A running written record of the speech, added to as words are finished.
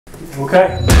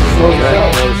Okay.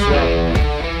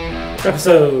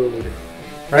 Episode,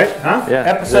 right? Huh? Yeah.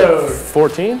 Episode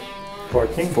 14?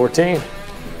 14. 14.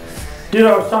 Dude,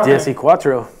 I was talking. DSE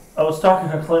Quattro. I was talking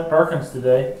to Clint Perkins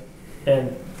today,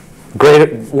 and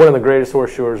One of the greatest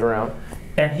horseshoers around.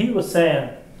 And he was saying,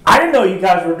 I didn't know you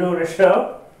guys were doing a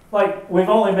show. Like, we've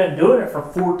only been doing it for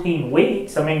 14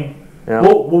 weeks. I mean, Yeah.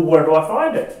 well, where do I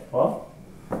find it? Well,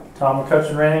 Tom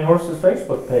Mccutcheon Ranting Horses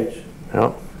Facebook page.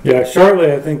 Yeah. Yeah,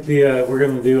 shortly I think we're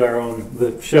going to do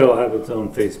the show will have its own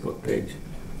Facebook page.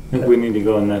 I think we need to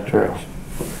go in that direction.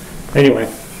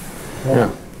 Anyway.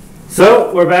 Yeah.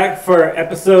 So, we're back for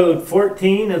episode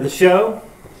 14 of the show.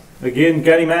 Again,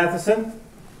 Gunny Matheson,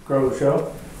 Grove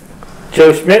Show.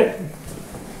 Joe Schmidt,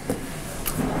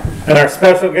 and our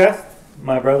special guest,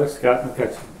 my brother, Scott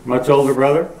Mccutcheon. Much older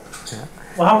brother.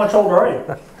 Well, how much older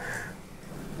are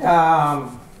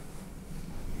you?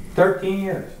 13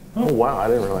 years. Oh, wow. I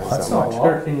didn't realize That's that not much. a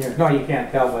lot. 13 years. No, you can't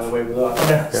tell by the way we look.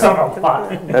 Yeah, it's not a lot.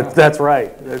 That's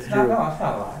right. That's No, true. no, it's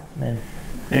not a lot.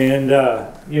 And,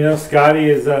 Scotty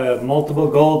is a multiple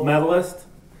gold medalist.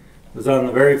 Was on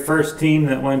the very first team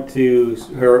that went to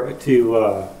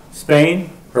Spain,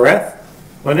 Jerez,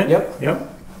 wasn't it? Yep.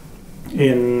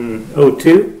 In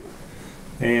 02,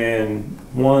 and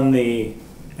won the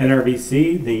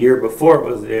NRBC the year before it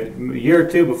was a year or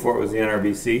two before it was the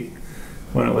NRBC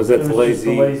when it was at the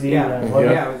Lazy. Yeah, event, well,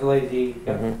 wasn't yeah, it was lazy.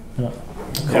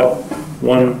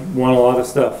 Won a lot of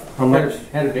stuff. How much?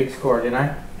 Had a big score, didn't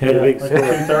I? Had a big like score.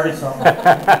 230 something.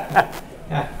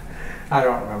 I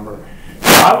don't remember.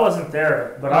 I wasn't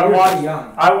there, but I You were watched. too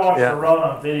young. I watched Yeah. the run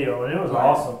on video, and it was Right.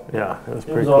 awesome. Yeah, it was It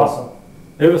pretty was cool. awesome.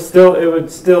 It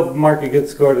would still mark a good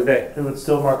score today. It would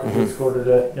still mark a good score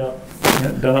today. Yeah.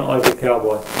 Done it like a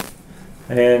cowboy.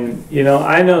 And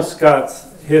I know Scott's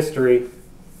history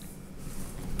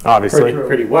Obviously.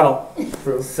 pretty well.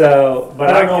 True. So,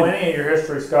 but I don't know can- any of your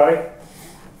history, Scotty.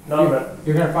 None of it.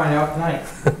 You're going to find out tonight.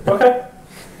 Okay.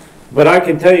 But I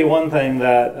can tell you one thing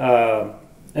that,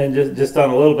 and just on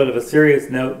a little bit of a serious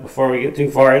note before we get too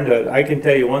far into it, I can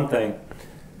tell you one thing.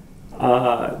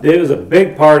 It was a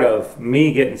big part of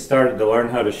me getting started to learn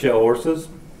how to show horses,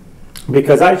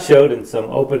 because I showed in some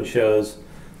open shows,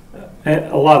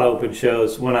 a lot of open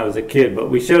shows when I was a kid, but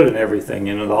we showed in everything.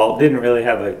 Didn't really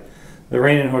have the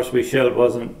reining horse we showed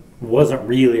wasn't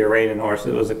really a reining horse.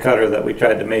 It was a cutter that we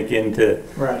tried to make into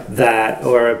Right. that,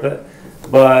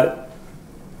 but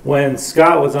when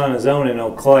Scott was on his own in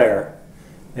Eau Claire,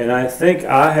 and I think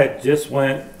I had just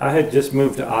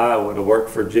moved to Iowa to work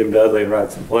for Jim Dudley and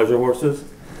ride some pleasure horses,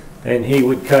 and he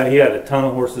had a ton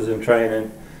of horses in training,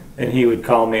 and he would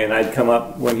call me, and I'd come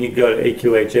up when he'd go to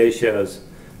AQHA shows,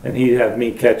 and he'd have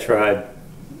me catch ride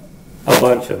a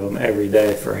bunch of them every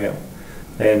day for him,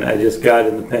 and I just got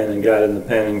in the pen and got in the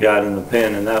pen and got in the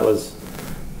pen, and that was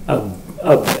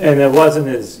and it wasn't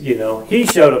he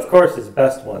showed, of course, his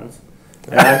best ones.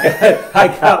 And I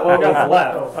got what was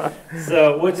left.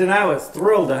 So, and I was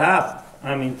thrilled to have.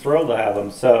 Thrilled to have them.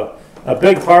 So, a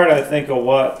big part, I think, of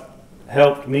what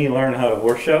helped me learn how to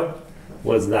horse show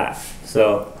was that.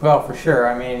 So, Well, for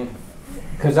sure.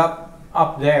 Because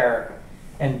up there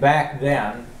and back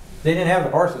then, they didn't have the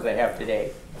horses they have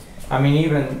today.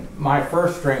 Even my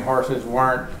first string horses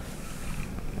weren't,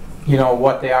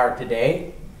 what they are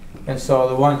today. And so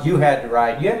the ones you had to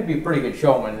ride, you had to be a pretty good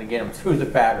showman to get them through the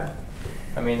pattern.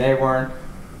 They weren't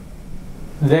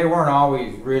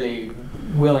always really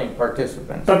willing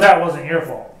participants. But that wasn't your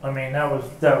fault.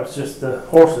 That was just the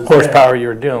horses. Horsepower you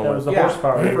were dealing That was with. the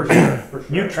horsepower. For sure, for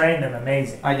sure. You trained them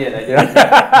amazing. I did.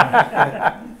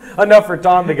 Enough for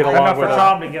Tom to get along Enough for with.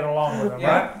 Tom to get along with them,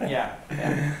 right? Yeah.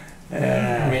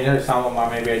 There's some of them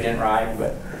maybe I didn't ride,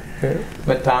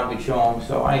 but Tom could show them,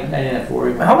 so I didn't have to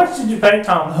worry about it. How much did you pay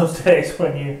Tom those days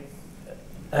when you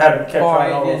had him catch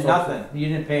ride all I those did horses? nothing. You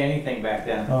didn't pay anything back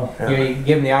then. Oh. You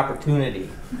give them the opportunity.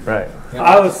 Right.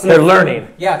 They're learning.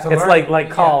 Yeah, it's like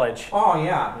college. Oh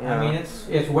yeah. Yeah.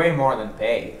 It's way more than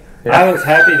pay. I was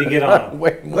happy to get on.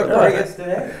 Look where he is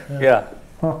today. Yeah.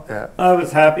 I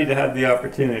was happy to have the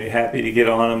opportunity, happy to get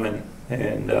on them,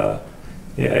 and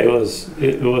it was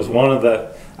one of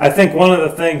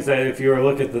the things that, if you were to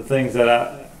look at the things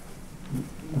that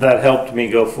helped me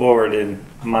go forward in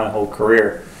my whole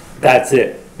career, that's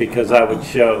it, because I would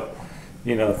show,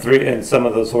 three, and some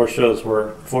of those horse shows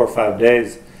were 4 or 5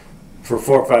 days. For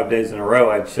 4 or 5 days in a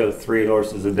row, I'd show 3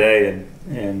 horses a day,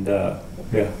 and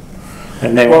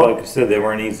they were, like I said, they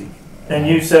weren't easy. And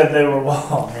you said they were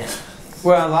Well,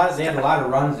 they had a lot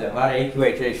of runs then, a lot of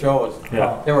AQHA shows.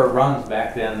 Yeah. There were runs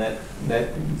back then that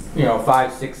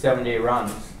 5, 6, 7 day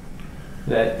runs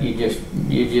that you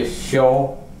just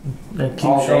show and keep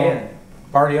all day showing. and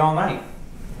party all night.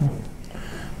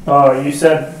 You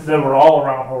said they were all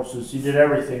around horses. You did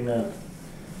everything then.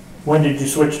 When did you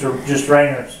switch to just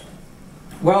reiners?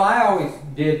 Well, I always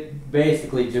did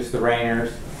basically just the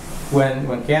reiners.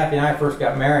 When Kathy and I first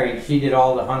got married, she did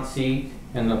all the hunt seat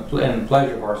and the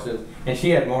pleasure horses, and she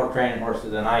had more training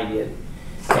horses than I did.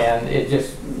 And it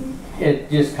just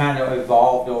kind of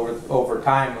evolved over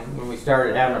time. When we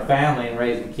started having a family and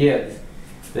raising kids,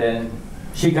 then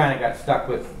she kind of got stuck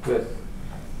with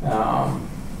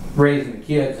raising the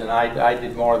kids, and I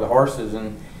did more of the horses,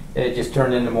 and it just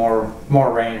turned into more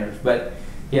reiners. But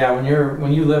yeah,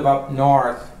 when you live up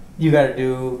north, you got to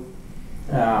do.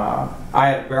 I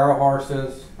had barrel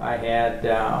horses. I had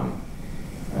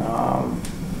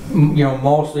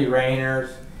mostly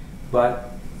reiners,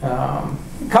 but a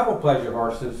couple pleasure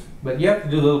horses. But you have to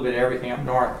do a little bit of everything up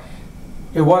north.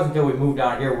 It wasn't until we moved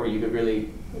down here where you could really,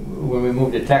 when we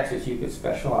moved to Texas, you could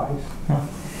specialize.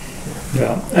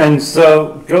 Yeah, and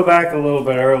so go back a little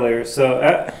bit earlier.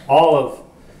 So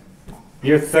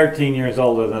you're 13 years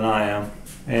older than I am,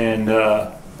 and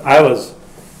I was,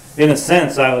 in a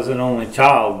sense, I was an only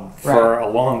child for a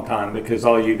long time because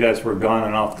all you guys were gone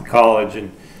and off to college,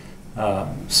 and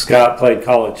Scott played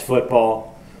college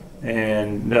football,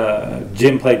 and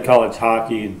Jim played college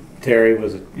hockey, and Terry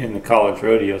was in the college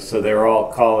rodeo, so they were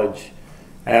all college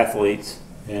athletes,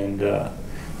 and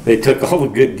they took all the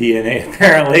good DNA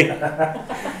apparently,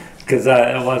 because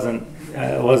it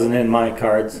wasn't in my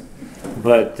cards,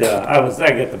 but I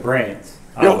got the brains.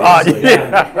 And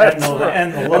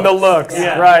the looks.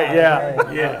 Yeah. Right,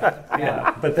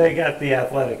 yeah. But they got the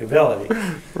athletic ability.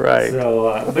 Right.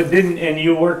 So, and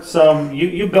you worked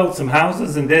you built some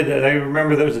houses and did it. I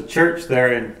remember there was a church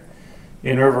there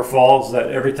in River Falls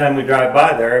that every time we drive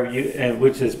by there,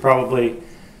 which is probably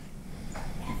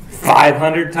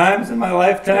 500 times in my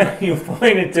lifetime, you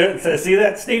pointed to it and said, "See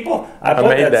that steeple? I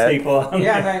put that steeple on."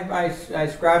 Yeah, and I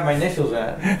scribed my initials in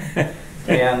it.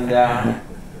 And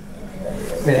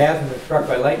it hasn't been struck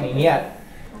by lightning yet,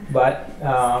 but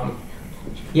I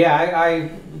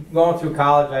going through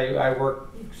college, I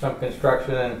worked some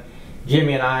construction, and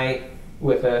Jimmy and I,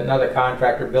 with another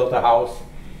contractor, built a house,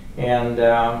 and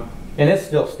it's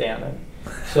still standing.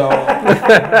 So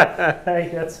hey,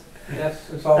 that's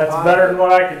all better than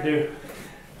what I could do.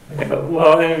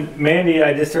 Well, and Mandy,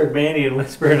 I just heard Mandy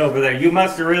whispering over there. You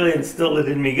must have really instilled it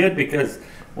in me good, because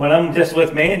when I'm just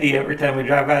with Mandy, every time we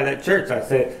drive by that church, I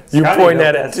say, "You point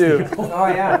at it too." Oh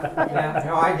yeah.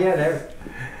 No, I did.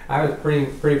 I was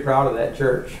pretty proud of that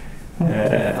church.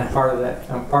 I'm part of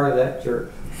that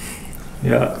church.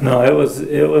 Yeah. No, it was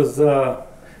a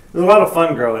lot of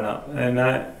fun growing up,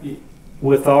 and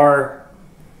with our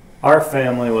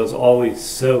family was always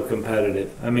so competitive.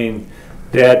 I mean,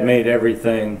 Dad made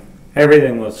everything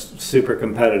was super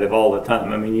competitive all the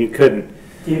time. I mean, you couldn't.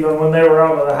 Even when they were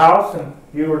out of the house and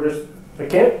you were just a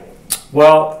kid?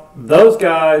 Well, those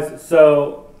guys,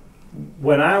 so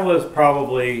when I was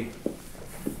probably,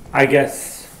 I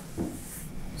guess,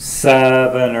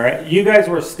 7 or 8, you guys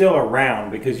were still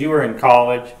around because you were in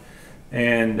college,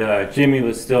 and Jimmy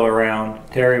was still around,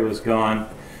 Terry was gone,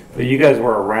 but you guys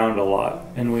were around a lot,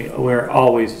 and we were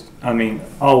always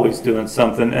doing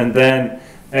something. And then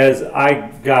as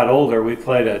I got older, we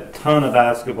played a ton of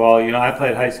basketball. I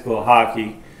played high school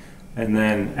hockey, and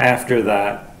then after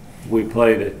that, we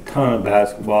played a ton of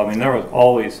basketball. I mean, there was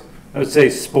always, I would say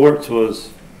sports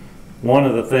was one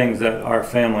of the things that our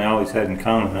family always had in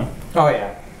common, huh? Oh,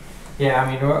 yeah. Yeah,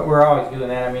 I mean, we're always doing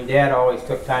that. I mean, Dad always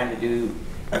took time to do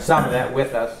some of that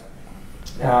with us.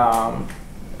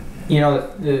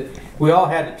 We all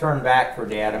had to turn back for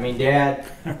Dad. I mean,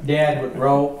 Dad would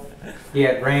rope. He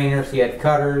had reiners, he had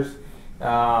cutters.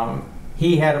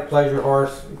 He had a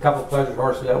couple of pleasure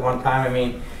horses at one time. I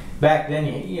mean, back then,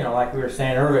 like we were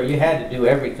saying earlier, you had to do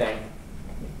everything.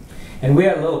 And we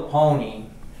had a little pony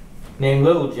named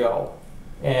Little Joe,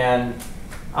 and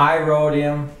I rode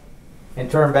him and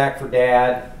turned back for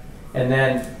Dad, and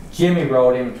then Jimmy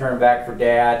rode him and turned back for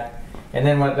Dad, and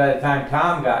then by the time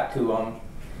Tom got to him,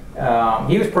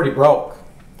 he was pretty broke.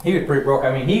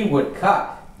 I mean, he would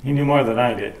cut. He knew more than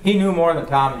I did. He knew more than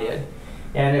Tom did.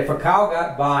 And if a cow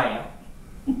got by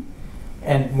him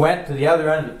and went to the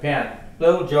other end of the pen,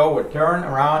 Little Joe would turn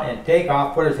around and take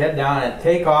off, put his head down and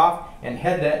take off and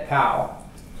head that cow.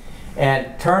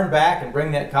 And turn back and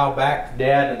bring that cow back to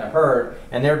Dad and the herd,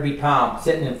 and there'd be Tom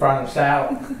sitting in front of the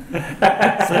saddle.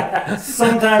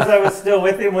 Sometimes I was still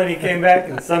with him when he came back,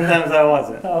 and sometimes I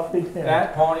wasn't.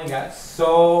 That pony got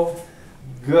so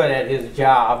good at his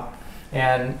job,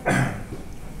 and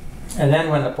then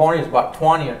when the pony was about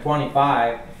 20 or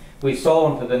 25, we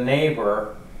sold him to the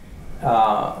neighbor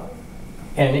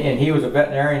and he was a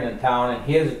veterinarian in town, and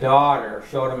his daughter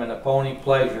showed him in a pony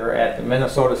pleasure at the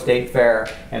Minnesota State Fair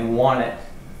and won it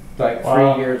like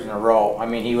 3 years in a row. I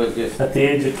mean, he was just At the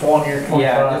age of 20 or 25.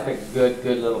 yeah, just a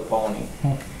good little pony.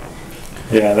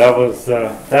 Yeah, that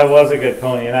was a good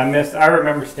pony, and I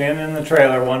remember standing in the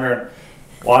trailer wondering,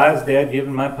 why is Dad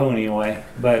giving my pony away?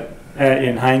 But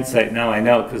in hindsight, now I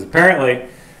know, because apparently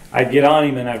I'd get on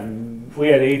him, and we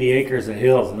had 80 acres of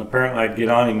hills, and apparently I'd get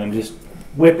on him and just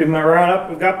whip him up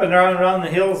and around the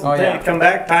hills, and then come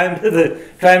back, tie him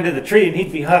to the tree, and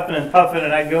he'd be huffing and puffing,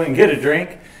 and I'd go and get a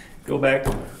drink, go back,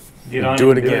 get on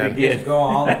Do him, it again. Just go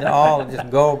all just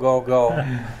go.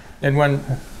 And when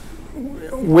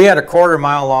we had a 1/4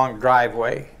 mile long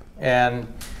driveway, and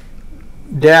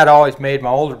Dad always made my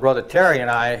older brother Terry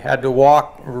and I had to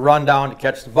run down to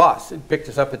catch the bus. It picked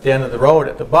us up at the end of the road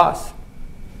at the bus.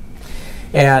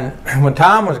 And when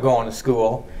Tom was going to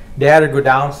school, Dad would go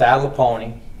down, saddle a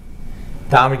pony.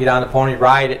 Tom would get on the pony,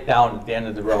 ride it down at the end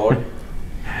of the road,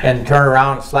 and turn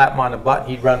around and slap him on the butt.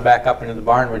 He'd run back up into the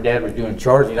barn where Dad was doing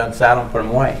chores. He'd unsaddle and put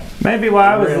him away. Maybe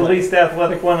why I was the least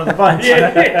athletic one of the bunch. I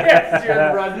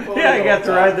got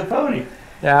to ride the pony.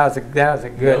 Yeah, that was a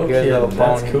good little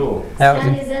pony. That's cool.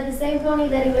 And is that the same pony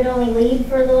that he would only lead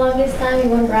for the longest time? He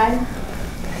wouldn't ride?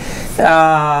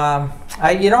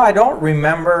 I don't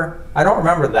remember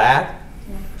that.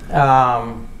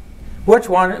 Which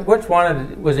one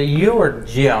was it, you or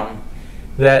Jim,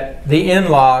 that the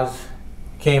in-laws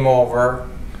came over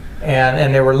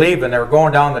and they were leaving, they were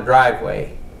going down the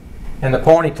driveway, and the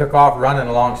pony took off running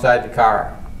alongside the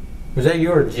car? Was that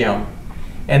you or Jim?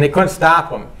 And they couldn't stop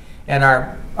him. And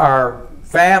our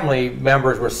family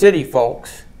members were city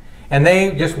folks, and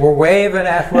they just were waving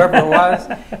at whoever it was,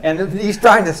 and he's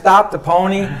trying to stop the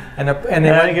pony, and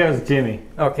they I think it was Jimmy.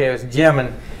 Okay, it was Jim,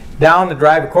 and down the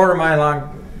drive, a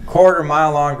 1/4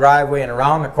 mile long driveway, and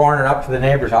around the corner and up to the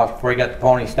neighbor's house before he got the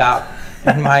pony stopped.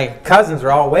 And my cousins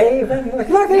are all waving, like,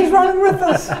 look, he's running with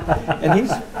us, and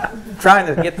he's trying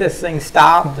to get this thing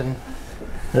stopped. And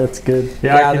that's good.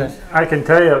 Yeah, I can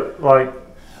tell you, like,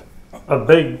 a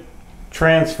big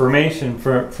transformation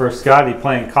for Scotty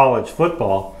playing college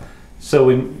football. So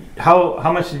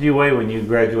how much did you weigh when you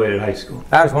graduated high school?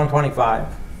 I was 125.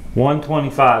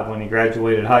 125 when he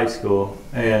graduated high school,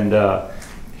 and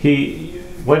you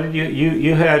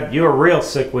were real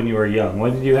sick when you were young.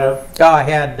 What did you have? Oh, I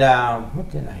had what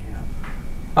did I have?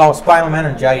 Oh, spinal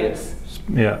meningitis.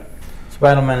 Yeah.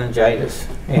 Spinal meningitis,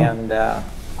 and I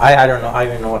don't know. I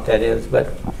don't even know what that is,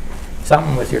 but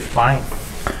something with your spine.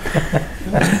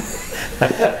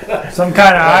 Some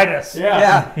kind of itis.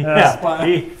 Yeah. He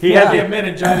had the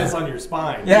meningitis on your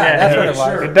spine. Yeah, that's what it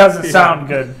was. Sure. It doesn't sound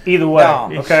good either way. No.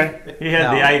 Okay. He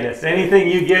had the itis. Anything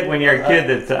you get when you're a kid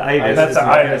that's an itis. That's an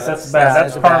itis. That's bad.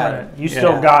 That's permanent. You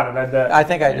still got it, I bet. I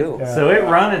think I do. Yeah. So it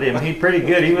runted him. He pretty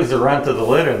good. He was the runt of the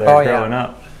litter there growing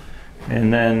up,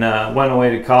 and then went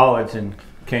away to college and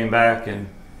came back, and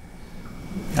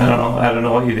I don't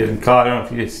know what you did in college. I don't know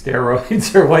if you did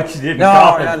steroids or what you did in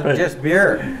college. No, just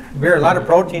beer. A lot of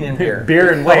protein in beer.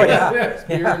 Beer and weights. Yes,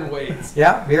 beer and weights.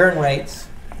 Yeah, beer and weights.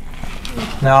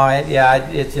 No,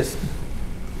 it's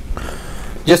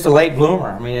just a late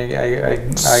bloomer. I mean, I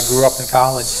grew up in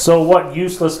college. So what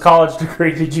useless college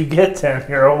degree did you get then?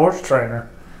 You're a horse trainer.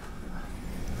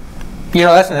 You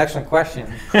know, that's an excellent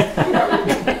question. Okay,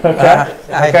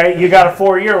 you got a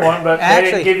 4-year one, but they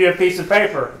didn't give you a piece of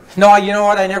paper. No, you know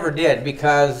what? I never did,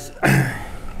 because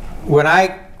when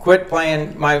I quit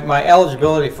playing, my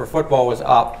eligibility for football was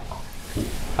up.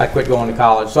 I quit going to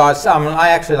college, so I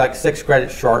actually like 6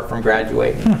 credits short from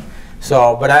graduating.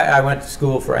 So, but I went to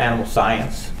school for animal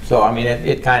science. So I mean,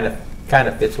 it kind of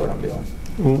fits what I'm doing.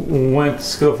 Went to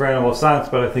school for animal science,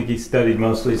 but I think he studied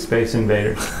mostly Space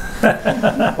Invaders.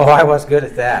 Oh, I was good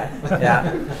at that.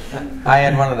 Yeah, I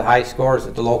had one of the high scores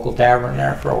at the local tavern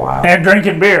there for a while. And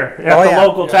drinking beer at the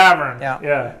local tavern.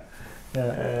 Yeah.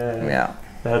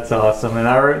 That's awesome.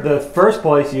 And the first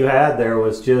place you had there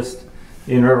was just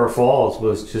in River Falls. It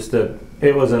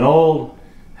was an old,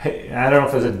 I don't know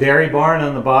if it was a dairy barn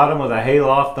on the bottom with a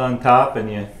hayloft on top,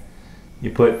 and you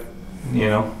put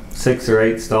 6 or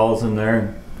 8 stalls in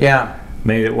there and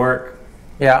made it work.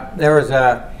 Yeah, there was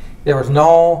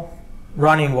no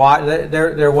running water.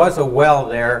 There was a well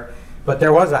there, but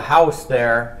there was a house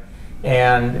there,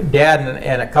 and Dad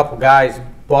and a couple guys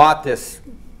bought this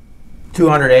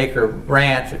 200-acre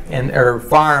ranch or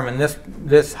farm, and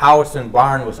this house and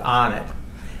barn was on it.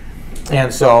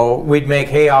 And so we'd make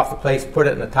hay off the place, put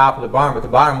it in the top of the barn, but the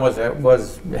bottom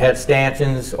had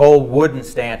stanchions, old wooden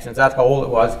stanchions. That's how old it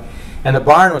was. And the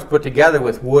barn was put together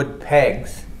with wood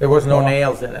pegs. There was no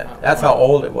nails in it. That's how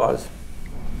old it was.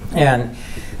 And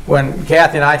when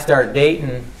Kathy and I started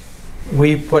dating,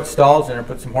 we put stalls in there,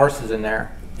 put some horses in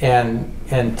there. And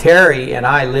Terry and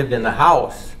I lived in the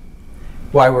house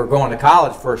while we were going to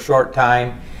college for a short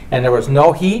time, and there was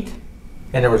no heat,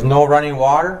 and there was no running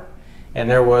water, and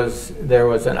there was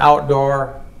an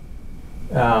outdoor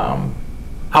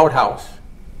outhouse.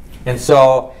 And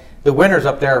so the winters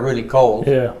up there are really cold.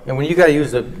 Yeah. And when you got to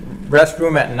use the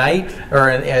restroom at night or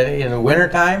in the winter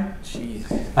time,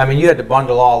 I mean, you had to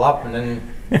bundle all up, and then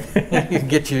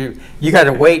you got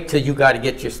to wait till you got to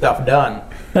get your stuff done.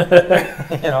 You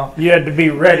know, You had to be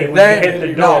ready when you hit the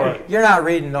door. no, you're not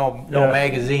reading no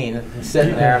magazine and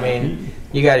sitting there. I mean,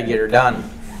 you got to get her done.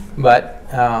 But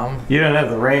You don't have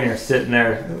the rainer sitting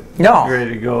there no,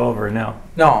 ready to go over, no.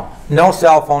 no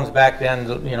cell phones back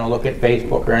then. You know, look at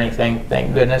Facebook or anything.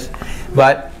 Thank goodness.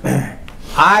 But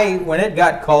when it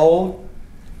got cold,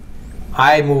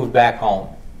 I moved back home,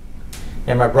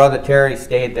 and my brother Terry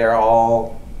stayed there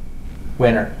all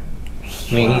winter.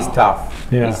 I mean, he's tough.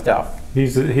 Yeah. He's tough.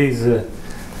 He's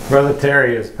Brother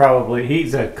Terry is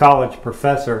he's a college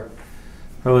professor,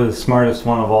 probably the smartest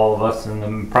one of all of us,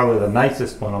 and probably the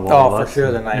nicest one of all of us. Oh, for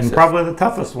sure, the nicest. And probably the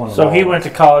toughest one of So all he of went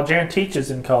us. to college and teaches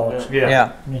in college.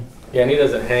 Yeah. Yeah, and he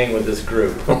doesn't hang with this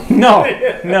group. No,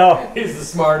 no. He's the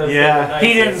smartest. Yeah. and the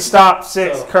He didn't nicest. stop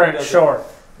 6 So, credits he short.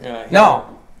 Yeah, he-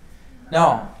 No.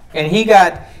 And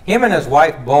him and his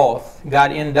wife both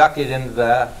got inducted into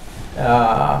the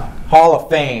Hall of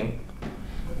Fame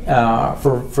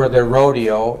for their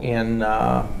rodeo in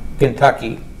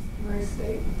Kentucky.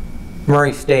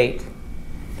 Murray State,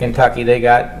 Kentucky. They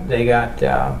got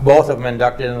both of them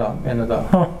inducted into the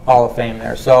Hall of Fame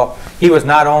there. So he was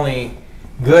not only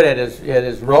good at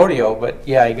his rodeo, but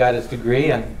yeah, he got his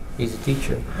degree and he's a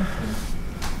teacher.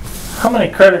 How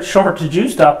many credits short did you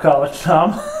stop college,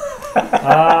 Tom?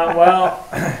 Well,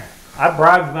 I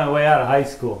bribed my way out of high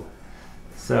school.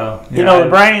 So You know the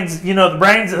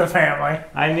brains of the family.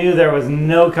 I knew there was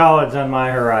no college on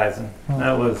my horizon.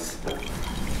 That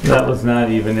was not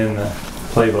even in the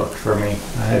playbook for me.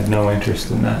 I had no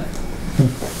interest in that.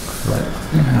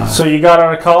 But, So you got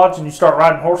out of college and you start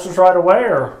riding horses right away,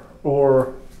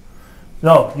 or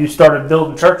no? You started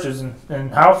building churches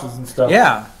and houses and stuff.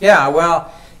 Yeah.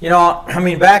 Well, I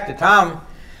mean, back to Tom.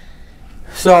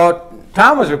 So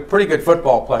Tom was a pretty good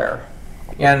football player,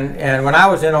 and when I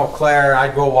was in Eau Claire,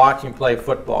 I'd go watch him play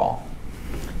football,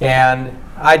 and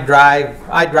I'd drive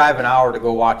an hour to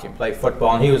go watch him play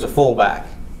football, and he was a fullback,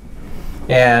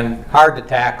 and hard to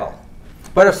tackle.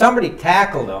 But if somebody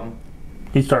tackled him,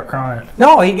 He'd start crying.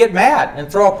 no, he'd get mad and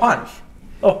throw a punch.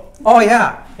 Oh,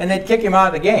 Yeah, and they'd kick him out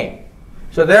of the game.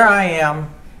 So there I am,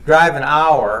 drive an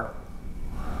hour,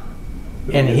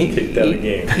 and he's kicked out of the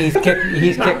game. He's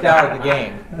kicked out of the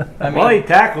game. I mean, well, he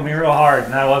tackled me real hard,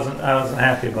 and I wasn't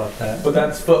happy about that. But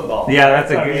that's football. Yeah,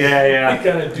 that's a good. You Yeah.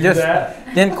 kind of do just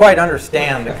that. didn't quite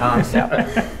understand the concept.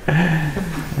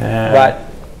 But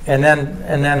and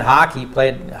then hockey,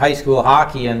 played high school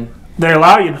hockey, and they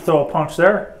allow you to throw a punch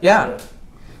there. yeah.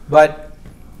 But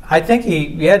I think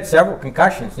he had several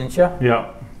concussions, didn't you?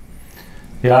 Yeah.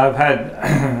 I've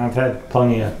had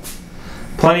plenty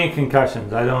of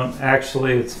concussions. I don't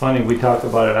actually. It's funny we talk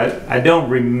about it. I don't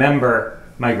remember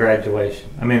my graduation.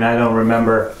 I mean, I don't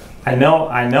remember. I know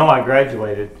I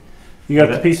graduated. You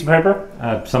got the piece of paper?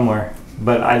 Somewhere,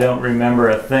 but I don't remember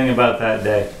a thing about that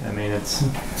day. I mean,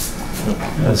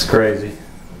 that's crazy.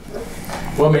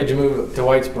 What made you move to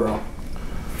Whitesboro?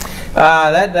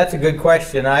 That's a good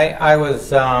question. I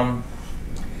was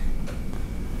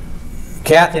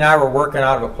Kathy and I were working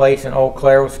out of a place in Eau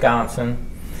Claire, Wisconsin,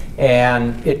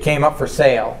 and it came up for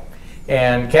sale.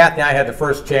 And Kathy and I had the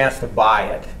first chance to buy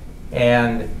it.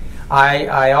 And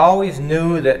I always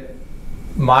knew that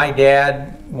my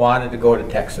dad wanted to go to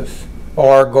Texas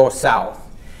or go south.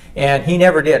 And he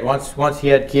never did. Once he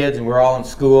had kids and we were all in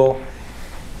school,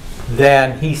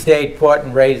 then he stayed put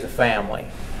and raised a family.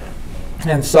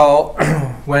 And so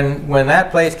when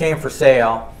that place came for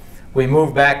sale, we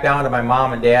moved back down to my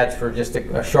mom and dad's for just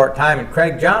a short time, and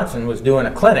Craig Johnson was doing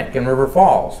a clinic in River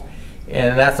Falls,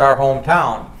 and that's our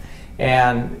hometown.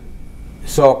 And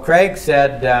so Craig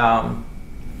said,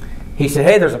 he said,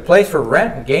 hey, there's a place for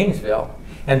rent in Gainesville.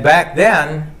 And back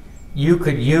then, you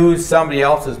could use somebody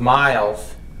else's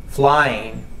miles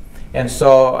flying. And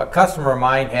so a customer of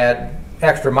mine had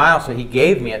extra miles, so he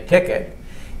gave me a ticket.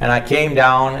 And I came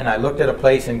down and I looked at a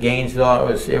place in Gainesville.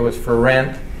 It was for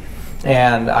rent,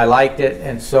 and I liked it.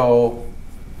 And so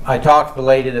I talked to the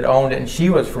lady that owned it, and she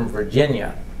was from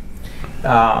Virginia.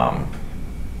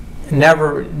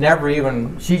 Never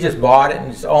even, she just bought it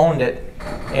and just owned it,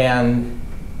 and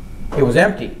it was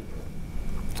empty.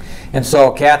 And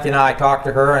so Kathy and I talked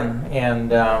to her,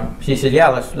 and she said, yeah,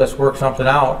 let's work something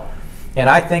out. And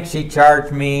I think she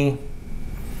charged me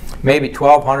maybe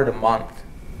 $1,200 a month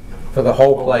for the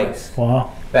whole place.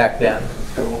 Wow. Back then.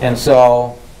 And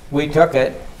so we took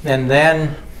it, and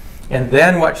then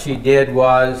what she did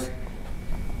was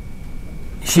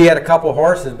she had a couple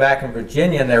horses back in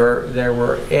Virginia, and there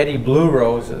were Eddie Blue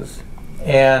Roses,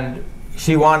 and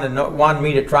she wanted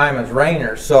me to try them as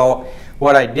reiners. So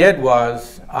what I did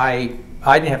was I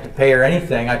didn't have to pay her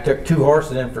anything. I took 2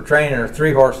 horses in for training or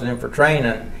 3 horses in for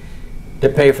training to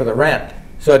pay for the rent.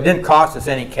 So it didn't cost us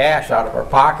any cash out of our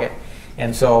pocket.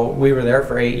 And so we were there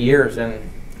for 8 years, and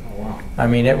I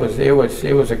mean it was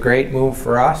a great move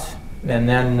for us. And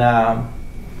then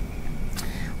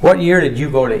what year did you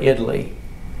go to Italy?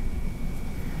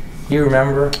 You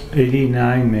remember?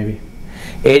 89 maybe.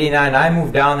 89. I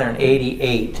moved down there in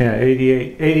 88. Yeah,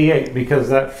 88 because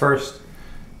that first,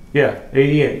 yeah,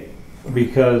 88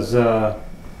 because I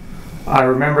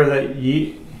remember that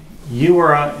you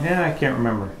were on, yeah, I can't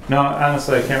remember. No,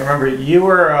 honestly, I can't remember. You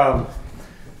were,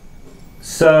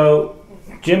 so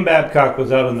Jim Babcock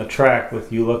was out on the track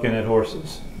with you looking at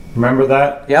horses. Remember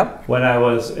that? Yep. When I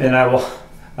was, and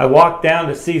I walked down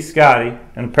to see Scotty,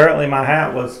 and apparently my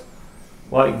hat was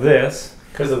like this.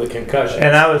 Because of the concussion.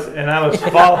 And I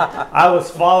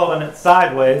was following it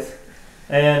sideways,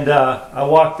 and I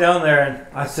walked down there, and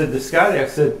I said to Scotty, I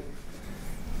said,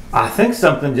 I think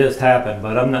something just happened,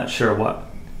 but I'm not sure what.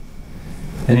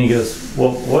 And he goes,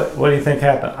 well, what do you think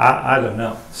happened? I don't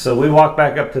know. So we walked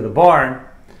back up to the barn,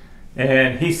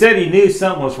 and he said he knew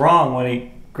something was wrong when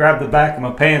he grabbed the back of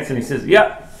my pants, and he says,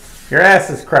 yep, your ass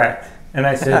is cracked. And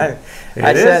I said,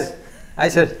 I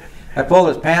said, I pulled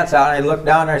his pants out, and I looked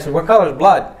down there, I said, what color is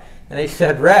blood? And he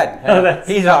said, red. Oh,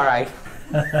 he's all right.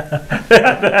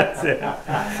 That's it.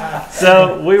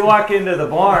 So we walk into the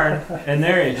barn, and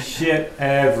there is shit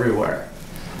everywhere.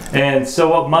 And so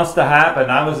what must have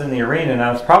happened, I was in the arena, and I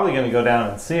was probably going to go down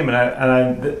and see him,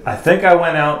 and I think I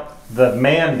went out the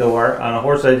man door on a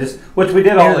horse, which we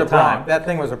did all the time. That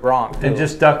thing was a bronc. And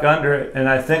just duck under it, and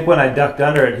I think when I ducked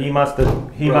under it, he must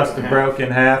have broke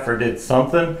in half or did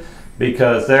something,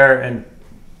 because and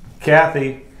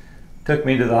Kathy took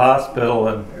me to the hospital,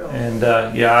 and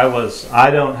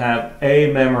I don't have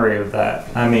a memory of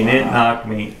that. I mean, it knocked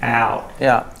me out.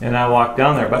 Yeah. And I walked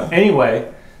down there, but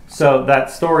anyway. So that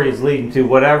story is leading to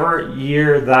whatever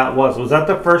year that was. Was that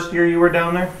the first year you were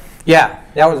down there? Yeah,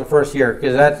 that was the first year,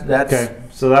 because that's okay.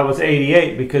 So that was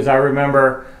 88, because I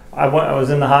remember I was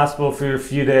in the hospital for a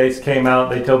few days, came out,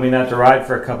 they told me not to ride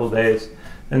for a couple of days,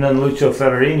 and then Lucio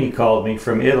Federini called me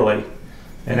from Italy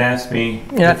and asked me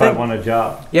if I want a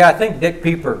job. Yeah, I think Dick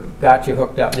Pieper got you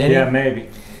hooked up, didn't he? Yeah, maybe.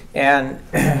 And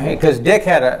because Dick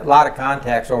had a lot of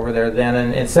contacts over there then,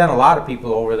 and sent a lot of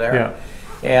people over there.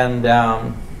 Yeah.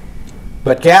 And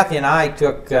but Kathy and I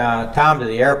took Tom to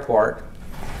the airport,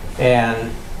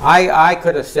 and I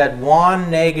could have said one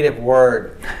negative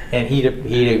word, and he'd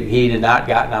have not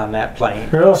gotten on that plane.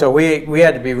 Really? So we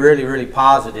had to be really, really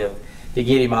positive to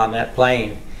get him on that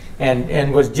plane.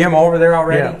 And was Jim over there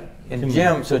already? Yeah. And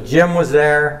Jim was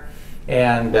there,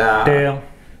 and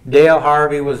Dale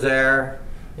Harvey was there,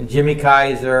 and Jimmy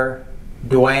Kaiser,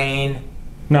 Dwayne.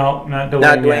 No, not Dwayne.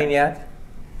 Not Dwayne yet.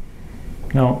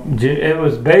 No, it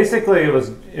was basically it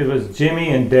was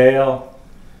Jimmy and Dale.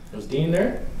 Was Dean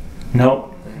there?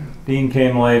 Nope, Dean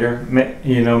came later.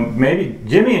 You know, maybe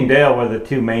Jimmy and Dale were the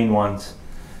two main ones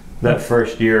that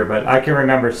first year. But I can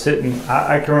remember sitting.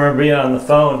 I can remember being on the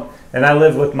phone, and I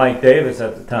lived with Mike Davis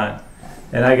at the time,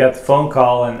 and I got the phone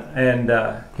call,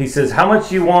 and he says, "How much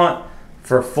you want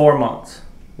for 4 months?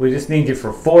 We just need you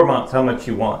for 4 months. How much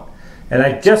you want?" And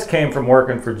I just came from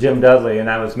working for Jim Dudley, and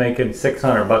I was making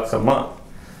 $600 a month.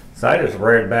 So I just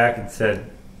reared back and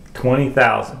said,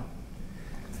 20,000.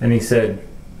 And he said,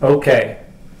 okay.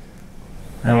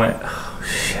 I went, oh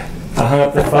shit. I hung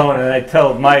up the phone and I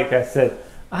told Mike, I said,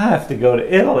 I have to go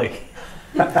to Italy.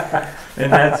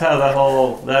 And that's how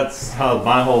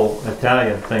my whole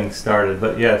Italian thing started.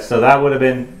 But yeah, so that would have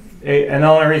been, and the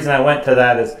only reason I went to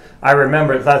that is I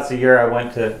remember that's the year I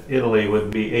went to Italy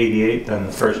would be 88 then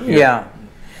the first year. Yeah.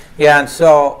 Yeah, and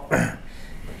so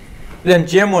then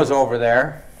Jim was over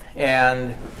there.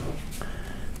 And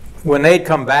when they'd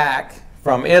come back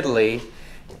from Italy,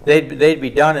 they'd be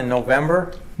done in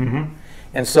November,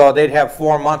 and so they'd have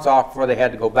 4 months off before they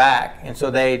had to go back. And so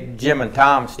Jim and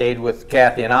Tom stayed with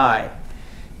Kathy and I,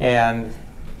 and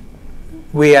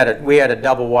we had a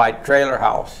double wide trailer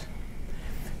house.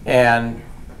 And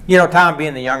you know, Tom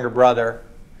being the younger brother,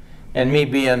 and me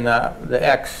being the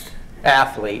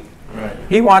ex-athlete, right.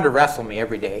 He wanted to wrestle me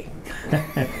every day,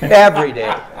 every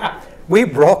day. we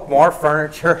broke more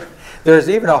furniture. There's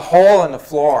even a hole in the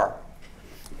floor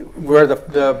where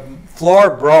the floor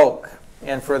broke,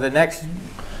 and for the next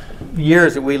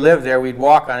years that we lived there, we'd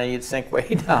walk on it, you'd sink way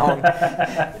down.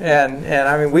 and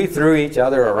I mean, we threw each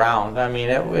other around. I mean,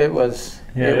 it was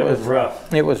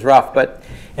rough. It was rough,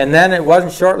 and then it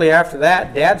wasn't shortly after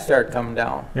that Dad started coming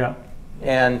down. Yeah.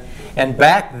 And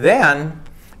back then,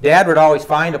 Dad would always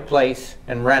find a place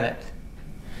and rent it,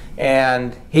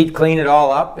 and he'd clean it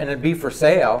all up, and it'd be for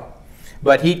sale.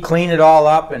 But he'd clean it all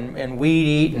up and weed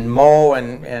eat and mow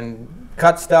and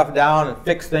cut stuff down and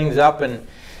fix things up and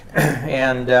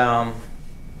then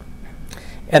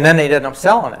they'd end up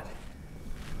selling it.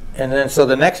 And then so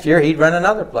the next year he'd rent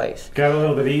another place. Got a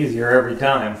little bit easier every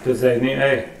time because they knew,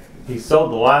 hey, he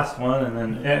sold the last one, and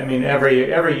then I mean every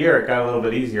year it got a little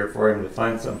bit easier for him to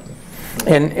find something.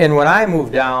 And when I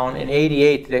moved down in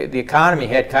 '88, the economy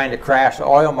had kind of crashed. The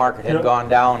oil market had gone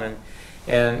down,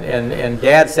 and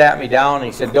Dad sat me down and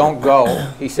he said, "Don't go."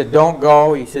 He said, "Don't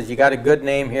go." He says, "You got a good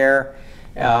name here.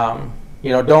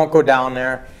 Don't go down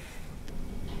there.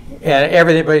 And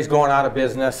everybody's going out of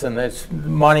business, and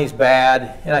money's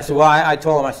bad." And I said, "Well," I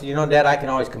told him, I said, "Dad, I can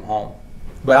always come home,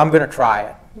 but I'm going to try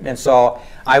it." And so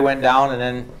I went down, and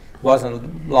then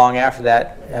wasn't long after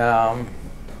that,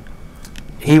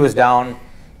 he was down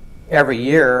every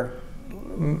year,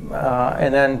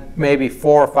 and then maybe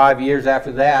 4 or 5 years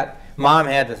after that, Mom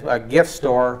had a gift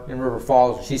store in River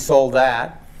Falls. She sold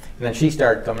that, and then she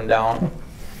started coming down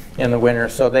in the winter.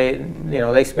 So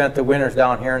they spent the winters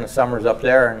down here and the summers up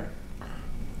there. And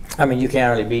I mean, you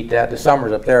can't really beat that. The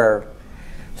summers up there,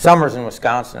 summers in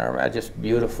Wisconsin are just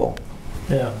beautiful.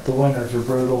 Yeah, the winters are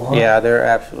brutal, huh? Yeah, they're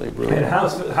absolutely brutal. And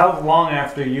how long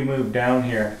after you moved down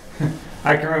here?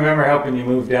 I can remember helping you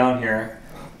move down here.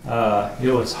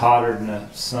 It was hotter than a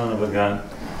son of a gun.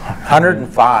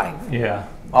 105. Yeah.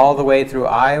 All the way through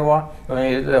Iowa. I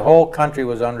mean, the whole country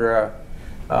was under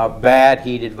a bad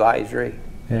heat advisory.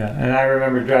 Yeah, and I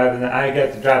remember driving. I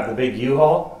got to drive the big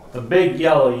U-Haul, the big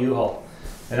yellow U-Haul,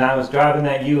 and I was driving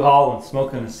that U-Haul and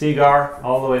smoking a cigar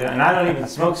all the way down. And I don't even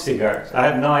smoke cigars. I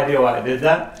have no idea why I did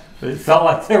that, but it felt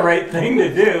like the right thing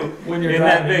to do When you're in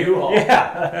driving that big the U-Haul.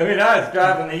 Yeah, I mean, I was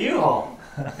driving the U-Haul,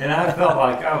 and I felt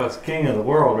like I was king of the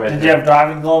world right Did there. you have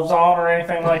driving gloves on or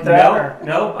anything like that?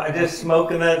 Nope. I just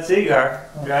smoking that cigar,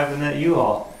 driving that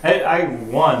U-Haul.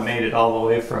 I made it all the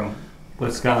way from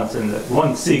Wisconsin,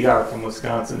 one cigar from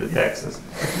Wisconsin to Texas.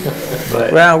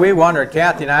 But Well, we wondered,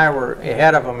 Kathy and I were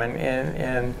ahead of them,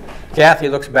 and Kathy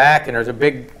looks back, and there's a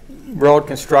big road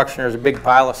construction, there's a big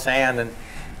pile of sand,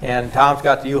 and Tom's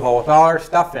got the U-Haul with all our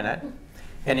stuff in it,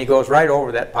 and he goes right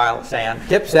over that pile of sand,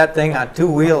 tips that thing on 2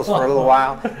 wheels for a little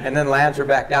while, and then lands her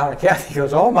back down, and Kathy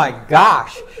goes, "Oh my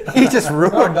gosh, he just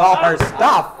ruined all our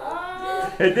stuff."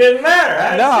 it didn't matter. I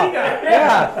had a No, cigar.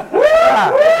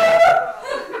 yeah.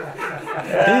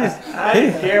 I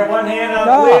didn't care. One hand on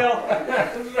No. the wheel.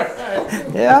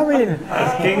 Yeah, I mean, I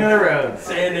was king of the road.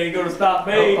 Saying ain't gonna stop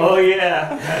me. Oh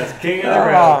yeah, I was king of the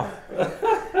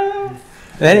road.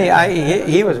 Then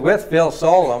he was with Phil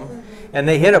Solom, and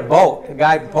they hit a boat, a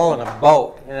guy pulling a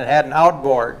boat, and it had an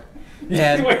outboard.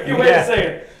 And Wait a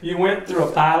second. You went through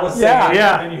a pile of sand,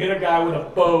 Yeah. and you hit a guy with a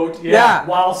boat Yeah.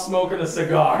 while smoking a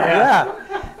cigar. yeah.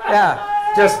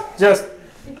 Just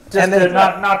And then-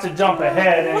 not to jump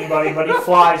ahead anybody, but he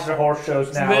flies to horse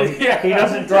shows now. He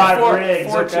doesn't drive rigs, okay?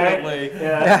 Fortunately.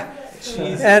 Yeah.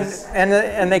 Jesus.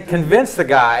 And they convinced the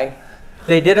guy,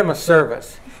 they did him a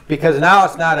service, because now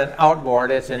it's not an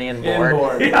outboard, it's an inboard.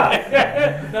 Inboard.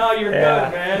 Yeah. No, you're Yeah.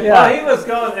 good, man. Yeah. Well, he was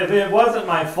going. If it wasn't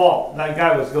my fault, that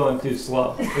guy was going too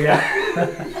slow. Yeah.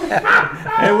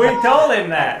 And we told him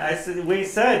that. We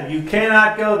said you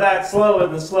cannot go that slow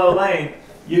in the slow lane.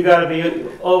 You got to be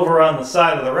over on the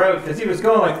side of the road because he was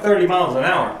going like 30 miles an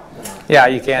hour. Yeah,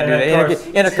 you can't do And that of course,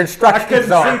 in a I construction couldn't see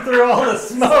zone. through all the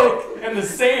smoke And the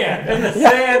sand. and the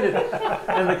sand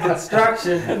and the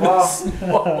construction.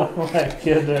 Oh my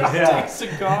goodness. Yeah.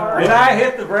 Cigar. And I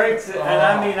hit the brakes, and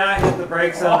I mean, I hit the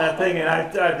brakes on that thing, and I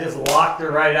just locked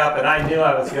her right up, and I knew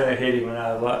I was going to hit him, and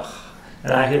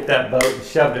I hit that boat and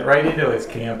shoved it right into his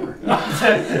camper. You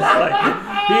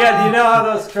know how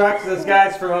those trucks, those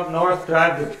guys from up north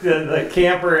drive the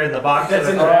camper in the box? That's of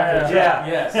in the the car? back, Yeah.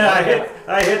 yes. And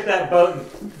I hit that boat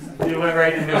and it went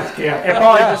right into his camper. It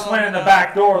probably just went in the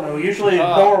back door though. Usually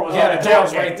the door was yeah, on the the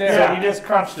door's tailgate, right there. so you just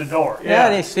crunched the door. Yeah,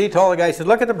 and he told the guy, he said,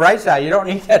 "Look at the bright side, you don't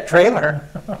need that trailer."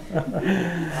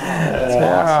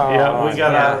 Yeah, we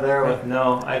got out of there with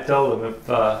no. I told him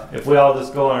if we all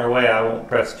just go on our way, I won't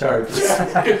press charges.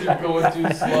 Because you're going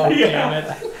too slow, damn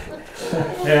it.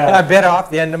 I Yeah. bit off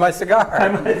the end of my cigar.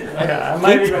 I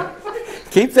might even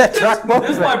Keep that truck moving.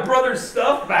 This is my brother's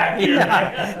stuff back here.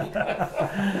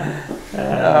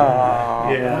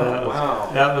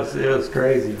 It was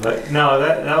crazy, but no,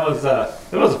 that was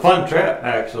it was a fun trip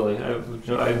actually. I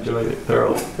enjoyed it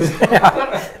thoroughly.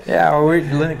 Yeah,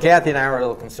 well, Kathy and I were a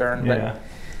little concerned, Yeah.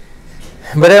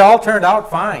 but it all turned out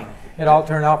fine. It all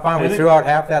turned out fine. We threw out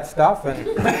half that stuff, and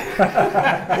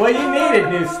Well, you needed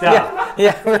new stuff.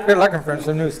 yeah, we were looking for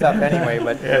some new stuff anyway.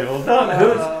 But Yeah,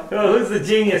 well, who's the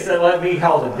genius that let me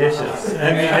haul the dishes?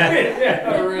 I mean,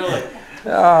 Yeah, really.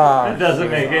 that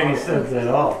doesn't make any sense at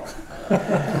all.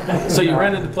 So you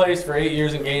rented the place for 8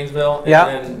 years in Gainesville, and Yeah.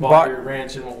 then bought your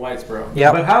ranch in Whitesboro.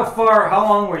 yeah, But how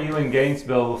long were you in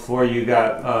Gainesville before you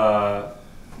got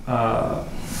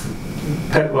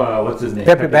what's his name?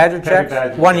 Peppy Badger Peppy checks.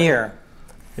 Badger. 1 year,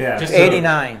 Yeah. Just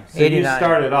 89. So you 89.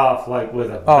 started off like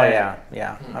with a Oh bang.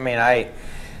 yeah. I mean,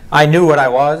 I knew what I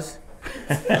was.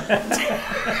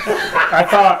 I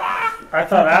thought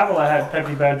Avila had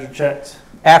Peppy Badger checks.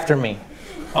 After me.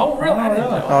 Oh, really? I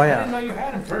didn't know. Oh, yeah. I didn't know you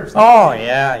had him first. Oh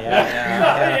yeah.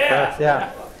 Yeah. First, yeah.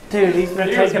 Dude, he's been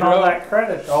Years, taking bro. all that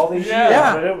credit all these Yeah. years,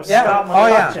 Yeah. but it was Yeah. Scott Oh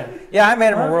yeah. Mccutcheon. Yeah, I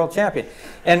made him a world champion.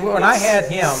 And when I had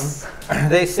him,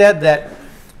 they said that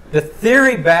the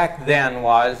theory back then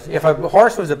was if the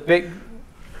horse was a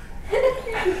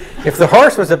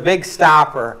big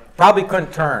stopper, probably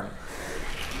couldn't turn.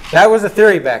 That was the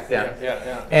theory back then. Yeah.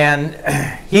 And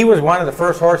he was one of the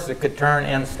first horses that could turn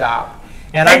and stop.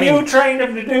 And I And mean, you trained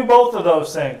him to do both of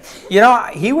those things. you know,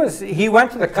 he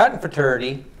went to the cutting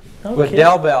fraternity with Okay.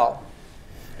 Del Bell,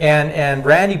 and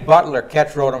Randy Butler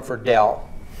catch rode him for Del,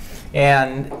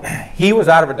 and he was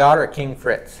out of a daughter of King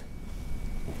Fritz,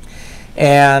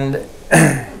 and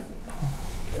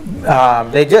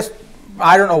they just,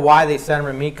 I don't know why they sent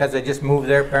him to me, because they just moved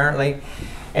there apparently,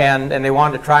 and they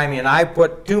wanted to try me, and I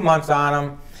put 2 months on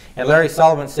him, and Larry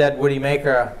Sullivan said, would he make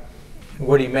a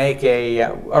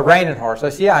reining horse? I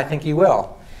said, yeah, I think he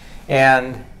will.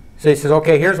 And so he says,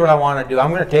 okay, here's what I want to do.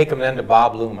 I'm going to take him then to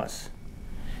Bob Loomis.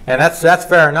 And that's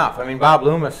fair enough. I mean, Bob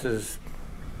Loomis is,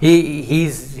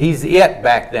 he's it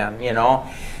back then, you know.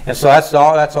 And so that's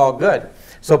all good.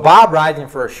 So Bob rides him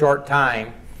for a short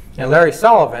time, and Larry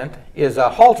Sullivan is a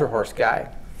halter horse guy.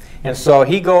 And so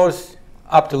he goes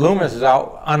up to Loomis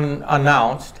out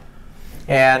unannounced,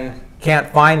 and can't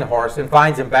find the horse, and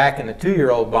finds him back in the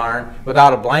 2-year-old barn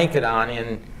without a blanket on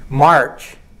in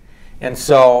March. And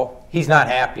so he's not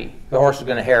happy. The horse is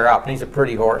going to hair up, and he's a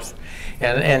pretty horse,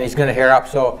 and he's going to hair up.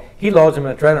 So he loads him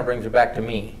in the trailer and brings it back to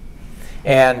me.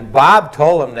 And Bob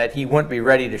told him that he wouldn't be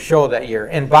ready to show that year,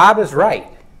 and Bob is right.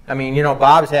 I mean, you know,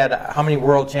 Bob's had how many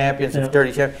world champions and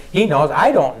 30 champions? He knows.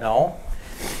 I don't know.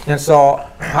 And so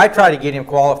I try to get him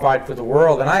qualified for the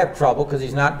world, and I have trouble because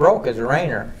he's not broke as a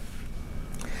reiner.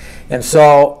 And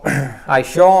so I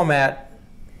show him at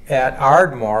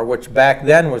Ardmore, which back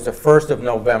then was the 1st of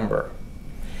November.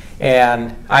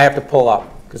 And I have to pull up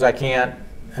because I can't,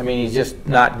 I mean, he's just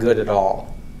not good at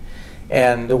all.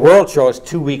 And the world show is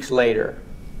 2 weeks later.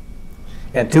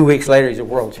 And 2 weeks later, he's a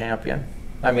world champion.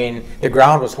 I mean, the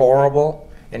ground was horrible,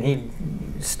 and he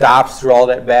stops through all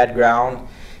that bad ground.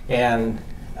 And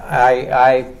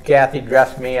Kathy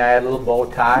dressed me, I had a little bow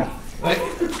tie.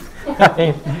 I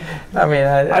think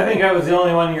I was the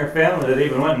only one in your family that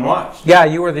even went and watched. Yeah,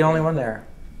 you were the only one there.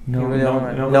 Nobody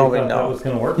thought that was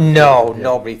going to work. No,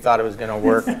 nobody thought it was going to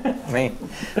work. I mean,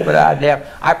 but damn,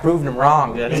 I proved them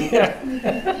wrong, didn't I?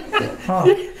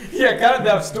 Yeah, kind of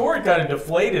that story kind of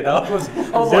deflated. I was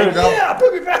like, yeah,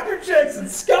 Peppy Badger checks and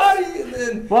Scotty, and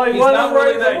then Well, he he's wasn't not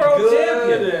really the that world good.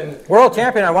 champion. And World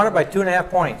champion, I won it by 2.5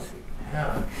 points.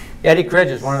 yeah. Eddie Cridge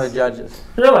is one of the judges.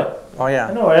 Really? Oh I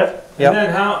yeah. know it. Yep. And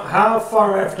then how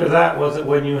far after that was it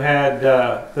when you had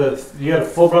you had a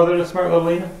full brother to Smart Little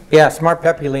Lena? Yeah, Smart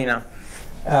Peppy Lena.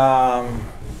 That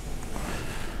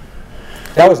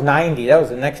was 90. That was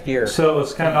the next year. So it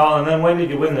was kind of all. And then when did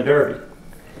you win the Derby?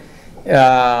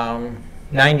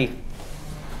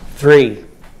 93.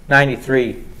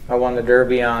 93. I won the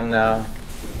Derby on a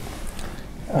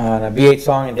B8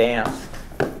 Song and Dance.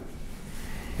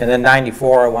 And then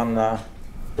 94, I won the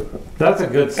That's a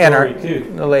good story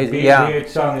too. the lazy, B- yeah. BH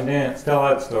Song and Dance. Tell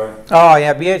that story. Oh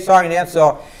yeah, B8 Song and Dance.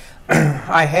 So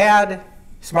I had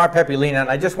Smart Peppy Lena, and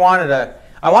I just wanted a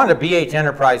BH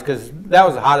Enterprise because that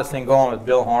was the hottest thing going with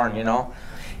Bill Horn, you know.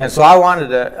 And so I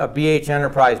wanted a BH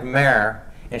Enterprise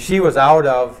mare, and she was out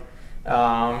of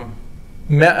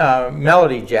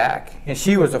Melody Jack, and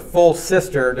she was a full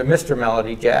sister to Mr.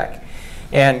 Melody Jack.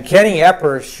 And Kenny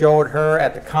Eppers showed her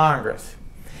at the Congress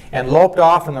and loped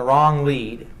off in the wrong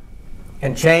lead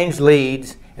and changed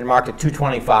leads and marked at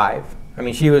 225. I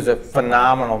mean, she was a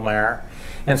phenomenal mare.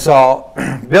 And so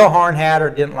Bill Horn had her,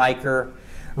 didn't like her,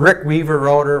 Rick Weaver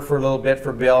rode her for a little bit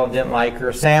for Bill and didn't like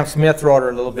her. Sam Smith rode her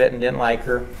a little bit and didn't like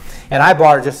her. And I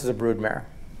bought her just as a broodmare.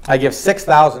 I give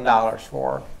 $6,000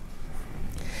 for her.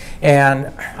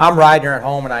 And I'm riding her at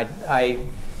home, and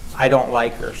I don't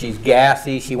like her. She's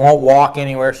gassy. She won't walk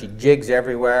anywhere. She jigs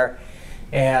everywhere.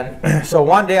 And so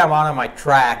one day I'm out on my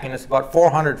track, and it's about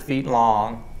 400 feet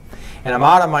long. And I'm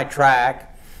out on my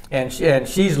track, and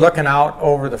she's looking out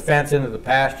over the fence into the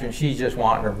pasture, and she's just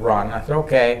wanting to run. I said,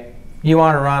 okay, you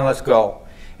want to run, let's go.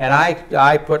 And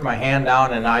I put my hand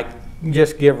down, and I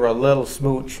just give her a little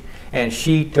smooch, and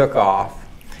she took off.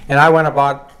 And I went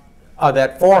about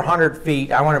that 400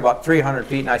 feet, I went about 300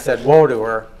 feet, and I said whoa to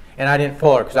her, and I didn't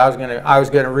pull her because I was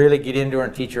gonna really get into her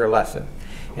and teach her a lesson.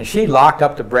 And she locked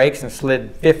up the brakes and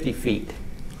slid 50 feet.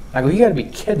 I go, you gotta be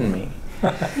kidding me.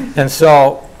 And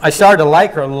so I started to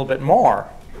like her a little bit more.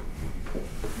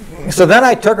 So then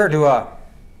I took her to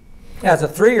as a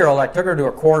 3-year-old, I took her to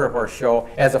a quarter horse show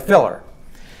as a filler.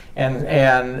 And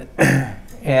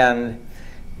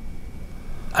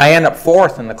I end up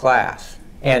 4th in the class.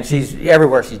 And she's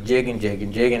everywhere. She's jigging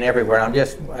everywhere. And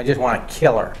I just want to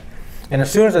kill her. And as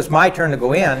soon as it's my turn to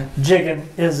go in, Jigging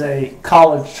is a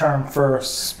college term for a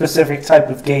specific type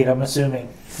of gait, I'm assuming.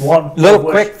 One little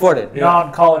quick-footed.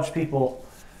 Non-college people.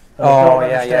 Oh don't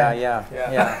yeah.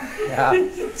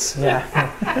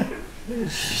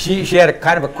 She had a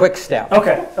kind of a quick step.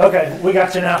 Okay, we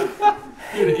got you now.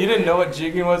 You didn't know what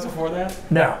jigging was before that?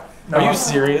 No. Are you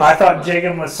serious? I thought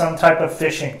jigging was some type of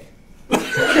fishing.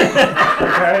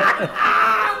 Okay.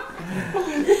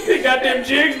 You got them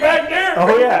jigs back there?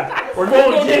 Oh yeah, we're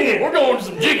going jigging. We're going to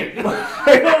some jigging. We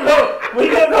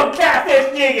gonna go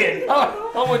catfish jigging.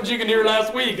 I went jigging here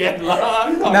last week. No,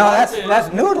 that's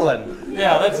noodling.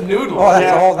 Yeah, that's noodling. Oh,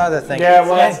 that's a whole other thing. Yeah,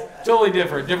 well, that's totally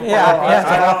different.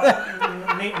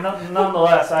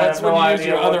 nonetheless, I That's have no when you use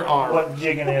idea your other arm. what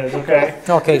jigging is. Okay.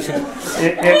 Okay, so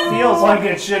It feels like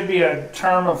it should be a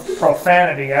term of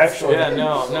profanity, actually. Yeah,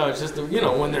 no, it's just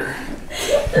when they're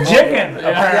Jigging,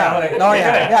 apparently. oh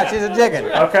yeah, she's a jigging.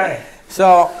 Okay.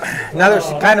 So now there's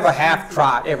kind of a half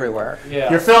trot everywhere.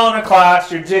 yeah. You're filling a class,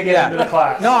 you're jigging into the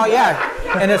class. No,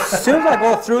 yeah. And as soon as I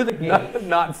go through the gate,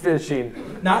 Not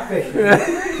fishing. not fishing.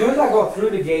 As soon as I go through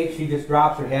the gate, she just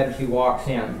drops her head and she walks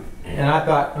in. And I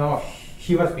thought, oh,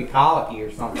 she must be colicky or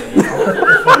something. You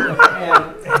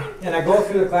know? and I go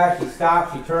through the class, she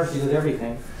stops, she turns, she does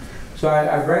everything. So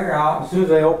I bring her out, and as soon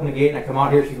as I open the gate and I come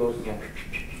out here, she goes again.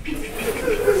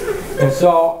 And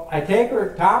so I take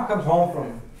her, Tom comes home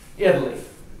from Italy,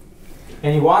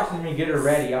 and he watches me get her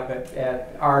ready up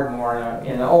at Ardmore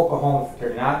in the Oklahoma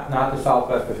fraternity, not the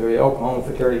Southwest fraternity, the Oklahoma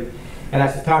fraternity. And I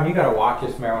said, Tom, you got to watch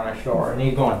this mare when I show her. And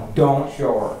he's going, don't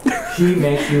show her. She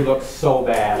makes you look so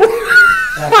bad.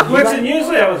 Which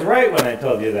usually I was right when I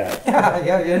told you that.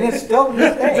 Yeah, and it's still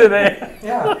today.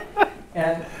 Yeah.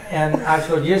 And I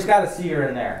said, you just got to see her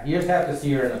in there. You just have to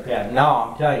see her in the pen. No,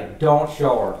 I'm telling you, don't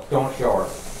show her. Don't show her.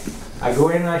 I go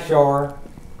in and I show her.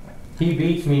 He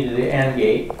beats me to the end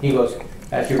gate. He goes,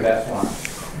 that's your best one.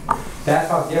 That's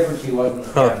how different she was in the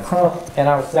pen. And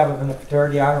I was 7th in the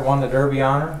fraternity honor, won the Derby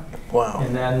honor. Wow.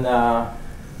 And then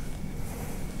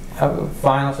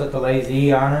finals at the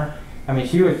Lazy honor. I mean,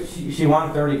 she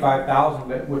won $35,000,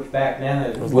 but which back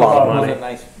then was a lot of money. a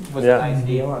nice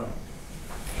deal.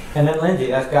 And then Lindsay,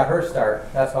 that's got her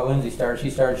start. That's how Lindsay started. She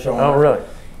started showing. Oh, her. really?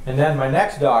 And then my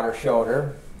next daughter showed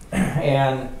her,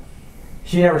 and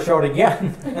she never showed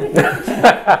again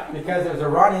because it was a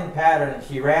run-in pattern.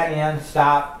 She ran in,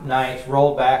 stopped, nice,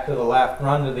 rolled back to the left,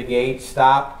 run to the gate,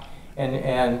 stopped.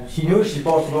 And she knew she was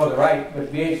supposed to go to the right,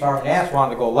 but BH Farm and Ass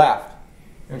wanted to go left.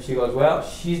 And she goes, well,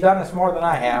 she's done this more than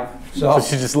I have. So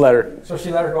she just let her. So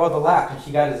she let her go to the left, and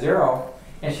she got a 0.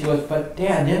 And she goes, but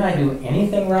Dad, didn't I do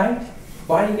anything right?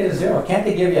 Why did you get a 0? Can't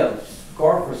they give you a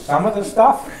score for some of the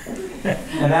stuff?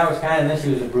 And that was and then she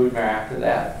was a broodmare after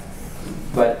that.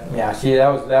 But yeah, that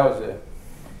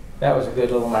was a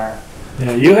good little mare.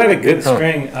 Yeah, you had a good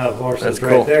string of horses That's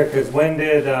right cool. there. Because when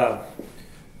did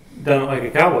Done Like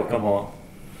a Cowboy come along?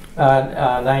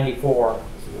 94.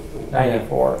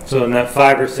 94. So in that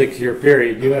 5 or 6 year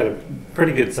period, you had a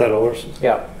pretty good set of horses.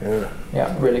 Yeah.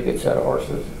 Yeah. Really good set of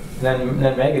horses. Then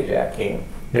Mega Jack came.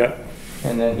 Yeah.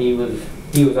 And then he was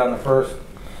on the first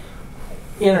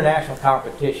international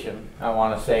competition, I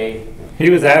want to say. He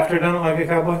was after Done Like a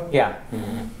Cowboy? Yeah.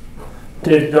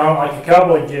 Did Don like a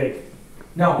cowboy jig?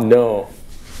 No.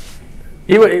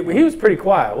 He was pretty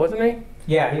quiet, wasn't he?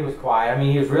 Yeah, he was quiet. I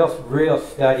mean, he was real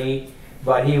steady,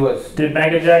 but he was Did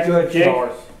Mega Jack good jig?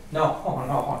 horse.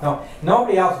 No.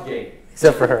 Nobody else jigged.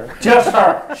 Except for her. Just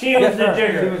her. She was the She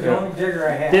was jigger. the only jigger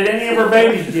I had. Did any of her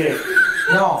babies jig?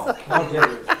 No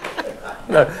jiggers.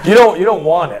 You don't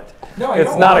want it. No, you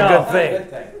It's don't not want a it. good thing.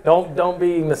 It's not a good thing. Don't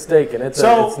be mistaken.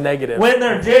 It's negative. When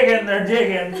they're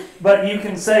jigging, but you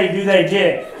can say, do they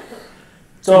jig?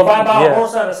 So if I buy a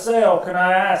horse at a sale, can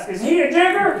I ask, is he a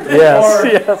jigger? Yes, Or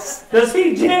yes, does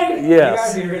he jig?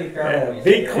 yes. You gotta be really careful. when you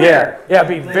Be say that. clear. Yeah,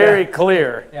 be very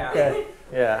clear. Yeah. Okay.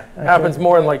 Yeah, happens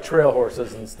more in like trail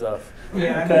horses and stuff.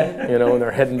 Yeah, I Okay. mean, You know, when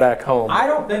they're heading back home. I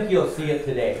don't think you'll see it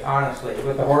today, honestly.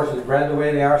 With the horses bred the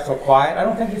way they are, so quiet, I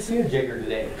don't think you'll see a jigger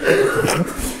today.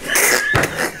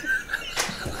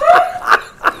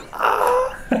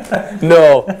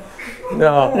 No.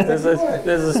 This is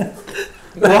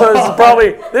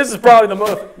probably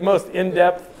the most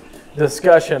in-depth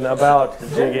discussion about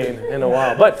jigging in a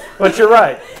while. But you're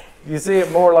right. You see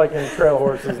it more like in trail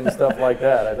horses and stuff like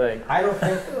that, I think. I don't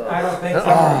think some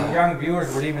of the young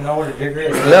viewers would even know what a jigger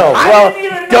is. No, I well, didn't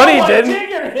even know Gunny what didn't. a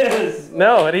jigger is.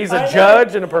 No, and he's I a know.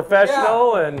 judge and a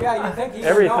professional and Yeah, you think you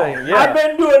everything. Know. Yeah. I've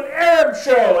been to an Arab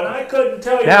show and I couldn't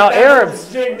tell you Now, if that Arabs-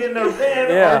 horse jigged in their pen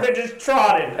Yeah. or if they just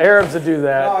trotted. Arabs would do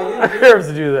that. No, you- Arabs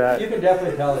would do that. You can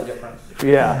definitely tell the difference.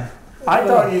 Yeah. I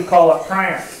thought you'd call it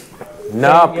prance.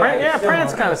 No, Yeah, it's prance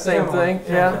similar. kind of same Similar, thing.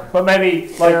 similar. Yeah. But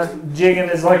maybe like Yeah. jigging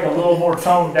is like a little more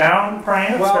toned down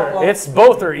prance. Well, or? It's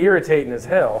both are irritating as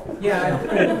hell. Yeah,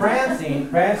 and prancing,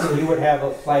 you would have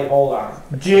a slight hold on.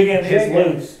 Jigging is Jigging.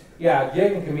 loose. Yeah,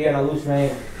 jigging can be in a loose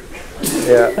rein.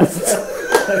 Yeah.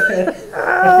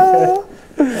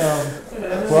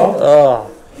 Well, Oh,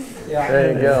 Yeah.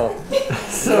 there you go.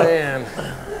 Man.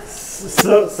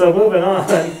 So moving on.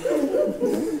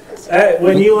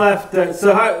 When you left,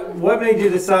 what made you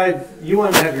decide you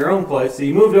wanted to have your own place? So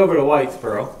you moved over to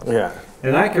Whitesboro, Yeah.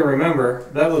 and I can remember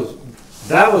that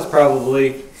was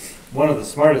probably one of the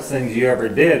smartest things you ever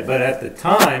did. But at the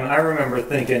time, I remember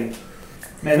thinking,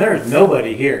 man, there's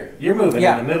nobody here. You're moving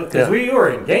Yeah. in the middle because Yeah. we were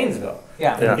in Gainesville.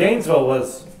 Yeah. Yeah. And Gainesville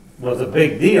was a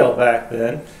big deal back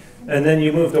then. And then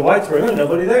you moved to Whitesboro, there's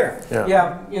nobody there.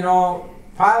 Yeah, you know,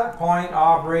 Pilot Point,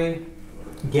 Aubrey,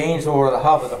 Gainesville were the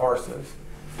hub of the horses.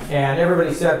 And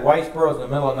everybody said Whitesboro's in the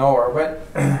middle of nowhere, but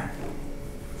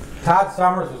Todd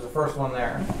Summers was the first one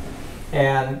there.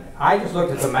 And I just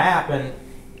looked at the map, and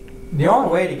the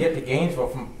only way to get to Gainesville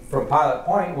from Pilot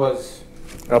Point was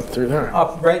Up through there.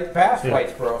 up right past Yeah.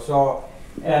 Whitesboro. So,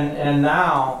 and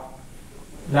now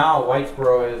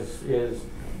Whitesboro is,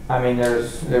 I mean,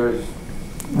 there's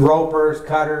ropers,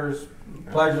 cutters,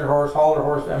 pleasure horse, halter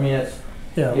horse. I mean,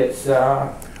 yeah. it's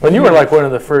When you were like one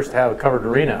of the first to have a covered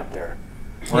arena up there,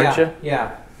 weren't yeah, you?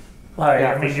 Yeah. Like,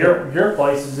 Yeah, I mean, for sure. your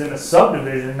place is in a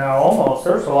subdivision now almost.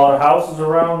 There's a lot of houses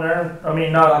around there. I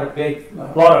mean, A lot not of big,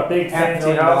 a lot of big $500 fancy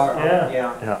million houses. Yeah.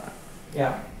 Yeah. Yeah.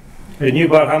 Yeah. And you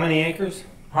bought how many acres?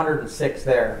 106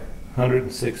 there.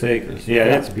 106 acres. Yeah,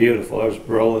 that's beautiful. There's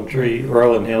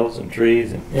rolling hills and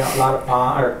trees. And Yeah, a lot of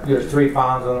pond, or there's 3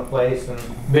 ponds on the place and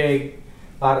big,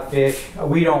 a lot of fish.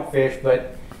 We don't fish,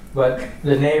 but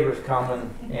the neighbors come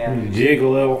you and jig a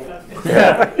little.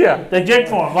 Yeah. Yeah. They jig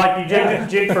for them like you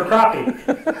jig for crappie.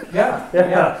 yeah,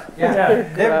 Yeah.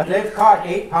 yeah. They've caught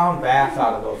 8-pound bass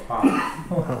out of those ponds.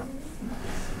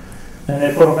 And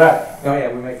they put them back. Oh yeah,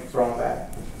 we make them throw them back.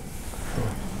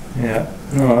 Yeah.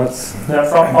 No, that's. That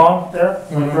front pond there,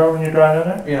 on the road when you're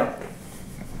driving in there. Yeah.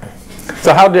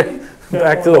 So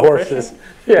back to the horses.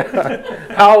 Yeah.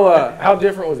 How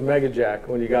different was Mega Jack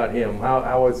when you got him?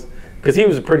 How was, because he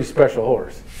was a pretty special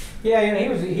horse. Yeah, you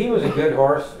know, he was a good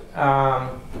horse.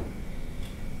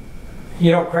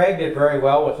 You know, Craig did very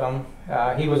well with him.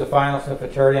 He was a finalist in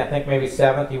Futurity, I think maybe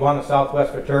 7th. He won the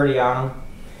Southwest Futurity on him.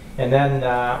 And then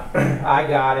I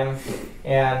got him,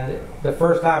 and the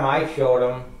first time I showed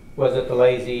him was at the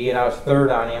Lazy, and I was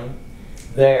 3rd on him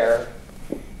there.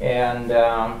 And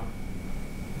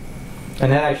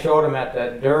then I showed him at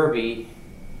the Derby,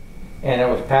 and it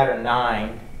was pattern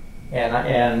 9.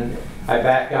 And I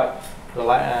backed up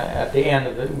at the end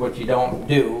of it, which you don't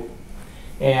do.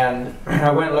 And I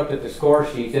went and looked at the score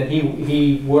sheets, and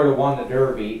he would have won the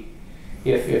Derby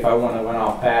if I wouldn't have went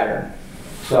off pattern.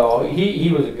 So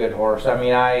he was a good horse. I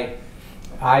mean,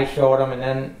 I showed him, and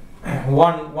then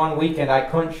one weekend I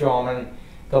couldn't show him, and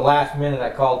the last minute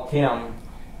I called Tim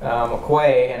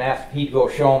McQuay and asked if he'd go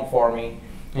show him for me.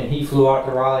 And he flew out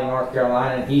to Raleigh, North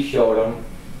Carolina, and he showed him.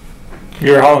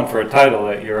 You were hauling for a title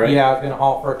that year, right? Yeah, I was going to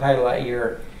haul for a title that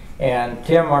year. And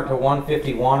Tim marked a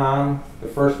 151 on him the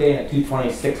first day and a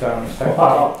 226 on him the second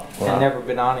Wow. day. I'd never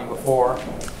been on him before.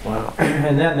 Wow.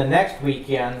 And then the next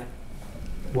weekend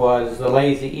was the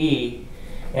Lazy E,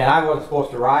 and I wasn't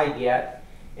supposed to ride yet.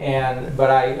 But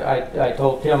I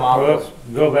told Tim Well, let's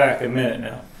go back a minute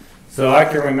now. So I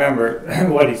can remember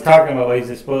what he's talking about. He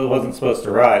wasn't supposed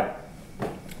to ride.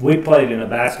 We played in a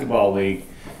basketball league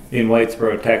in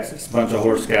Waitsboro, Texas. A bunch of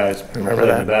horse guys Remember playing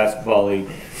that? the basketball league.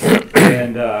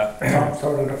 And Tom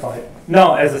started a fight.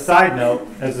 no, as a side note,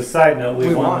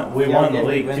 we won Yeah, the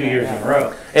league we 2 win years that, in a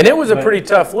row. And it was a But- pretty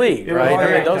tough league, It was right? I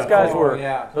very mean, those tough. guys Oh, were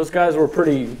yeah.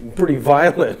 pretty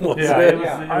violent. Wasn't Yeah, it? it was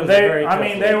Yeah. a very tough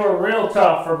They league. were real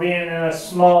tough for being in a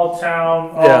small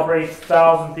town, Yeah. Aubrey,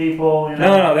 1,000 people. You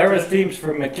know. No, there was teams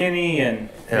from McKinney and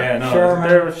Sherman,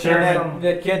 There was and Sherman.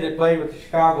 that kid that played with the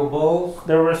Chicago Bulls.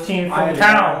 There was teams I from had a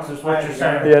towns, guy- is what I you're had a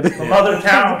saying. guy- From other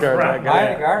towns Guard around. that I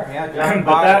had a guard, yeah, John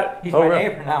But Byer. that- He's Oh, my really?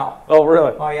 neighbor now. Oh,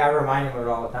 really? Oh yeah, I remind him of it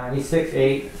all the time. He's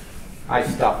 6'8". I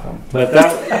stuffed him. But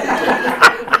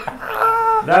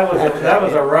that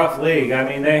was a rough league. I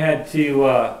mean, they had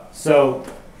to. So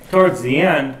towards the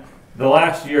end, the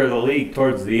last year of the league,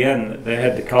 towards the end, they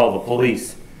had to call the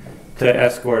police to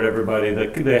escort everybody.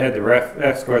 They had to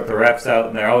escort the refs out,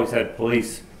 and they always had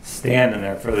police standing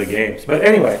there for the games. But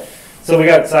anyway, so we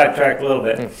got sidetracked a little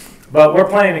bit. But we're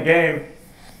playing a game,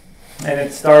 and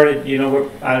it started. You know,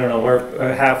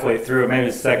 we're halfway through, maybe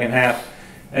the second half,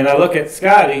 and I look at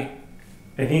Scotty,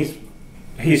 and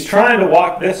he's trying to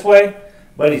walk this way,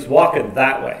 but he's walking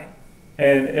that way.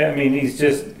 And I mean, he's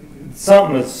just,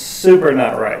 something is super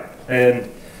not right. And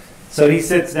so he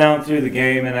sits down through the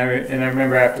game, and I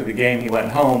remember after the game he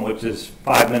went home, which is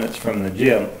 5 minutes from the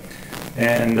gym.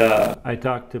 And I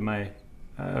talked to my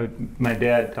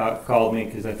dad called me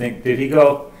because I think,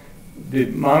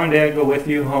 did Mom and Dad go with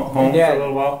you home for a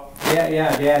little while?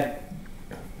 Yeah,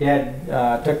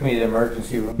 Dad took me to the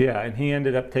emergency room. Yeah, and he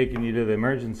ended up taking you to the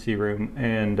emergency room,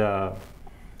 and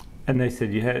they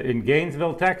said you had, in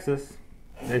Gainesville, Texas,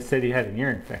 they said you had an ear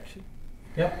infection.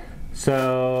 Yep.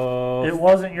 So It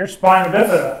wasn't your spina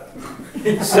bifida.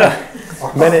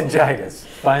 Meningitis.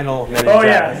 Spinal meningitis. Oh,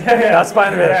 yeah. Not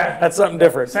spinal meningitis. Yeah. That's something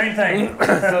different. Same thing.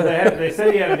 so they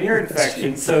said he had an ear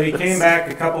infection. So he came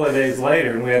back a couple of days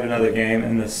later, and we had another game,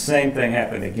 and the same thing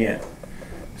happened again.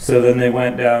 So then he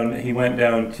went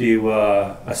down to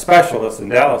a specialist in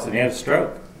Dallas, and he had a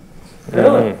stroke.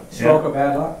 Really? Stroke of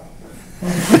bad luck?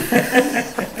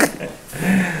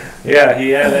 Yeah, he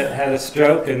had a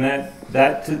stroke, and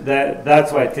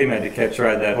that's why Tim had to catch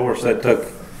ride that horse. That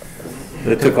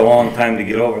took a long time to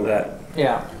get over that.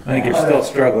 Yeah. I think you're still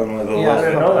struggling with it a Yeah, little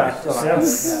didn't bit. know that.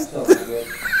 Still not good.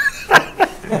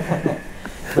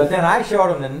 But then I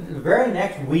showed him the very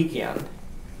next weekend.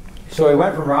 So he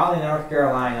went from Raleigh, North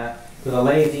Carolina to the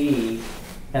Lazy E,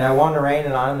 and I won the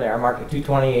reining on him there. I marked a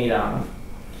 228 on him.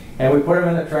 And we put him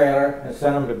in the trailer and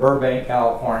sent him to Burbank,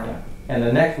 California. And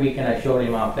the next weekend I showed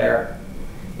him out there,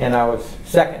 and I was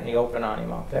second in the open on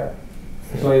him out there.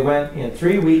 So he went in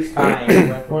 3 weeks' time. He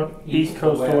went from East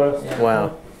coast to west. Yeah.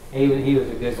 Wow. He was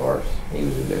a good horse. He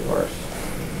was a good horse.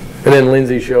 And then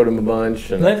Lindsay showed him a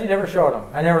bunch. And Lindsay never showed him.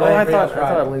 I never Oh, let I anybody else thought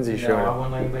ride him. Lindsay No, showed him. I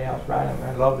wouldn't let anybody else ride him.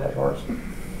 I love that horse.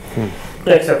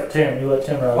 Except for Tim. You let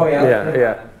Tim ride. Oh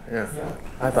yeah. yeah.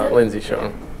 I thought Lindsay showed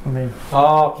him. I mean,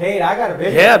 Oh, Kate, I got a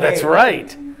video. Yeah, of that's Cade.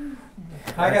 right.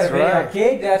 I got a video. right. of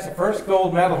Cade, that's the first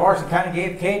gold medal horse that kind of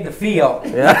gave Cade the feel.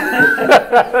 Yeah.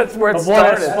 That's where it the one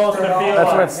that's started. supposed to feel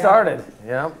That's where like. it started.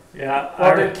 Yeah. Yeah.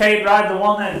 Or did Cade ride the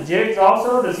one that jigs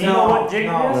also? Does he know what jig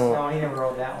is? No, he never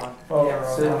rode that one. He never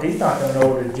rode So that he's not going to know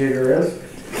what a jigger is.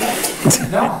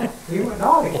 one.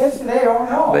 No, the kids today don't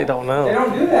know. They don't know. They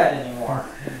don't do that anymore.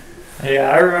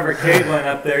 Yeah, I remember Cade went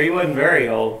up there. He wasn't very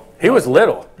old. He was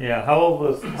little. Yeah, how old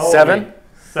was 7? he?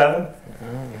 7?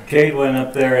 Cade went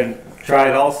up there and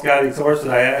tried all Scotty's horses.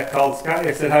 I called Scotty.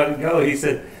 I said, how'd it go? He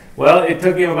said, well, it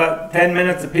took him about 10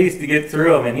 minutes apiece to get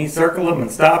through them. And he circled them and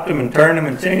stopped them and turned them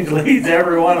and changed leads,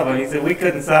 every one of them. He said, we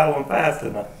couldn't saddle them fast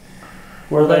enough.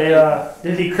 Were they?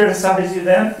 Did he criticize you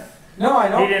then? No, I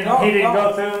don't. He didn't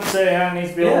go through and say, "I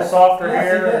needs to be a little softer yes,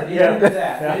 here." He didn't do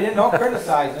that. He didn't no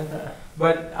criticizing.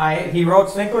 But he rode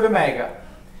Cinco de Mega,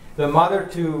 the mother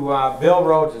to Bill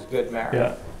Rhodes' good mare.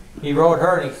 Yeah. He rode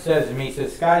her, and he says to me, he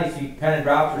says, Scotty, she kind of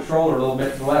drops her shoulder a little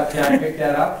bit to the left. Can I pick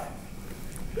that up?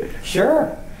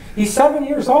 Sure. He's 7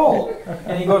 years old,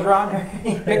 and he goes around there and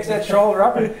he picks that shoulder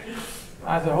up. And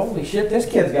I said, holy shit, this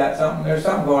kid's got something. There's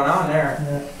something going on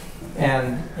there.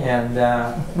 And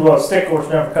Well, a stick horse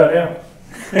never cut him.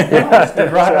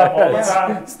 Stood right up all the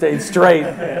time. Stayed straight.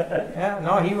 yeah,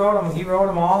 no, he rode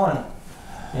them all,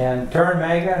 and turned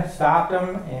Mega, stopped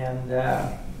them,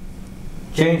 and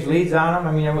changed leads on them.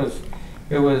 I mean,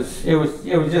 it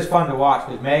was just fun to watch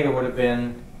because Mega would have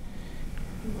been,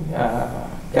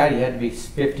 God, he had to be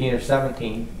 15 or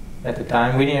 17 at the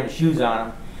time. We didn't have shoes on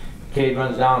him. Cade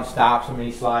runs down, stops him, and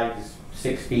he slides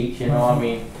 6 feet. You know, I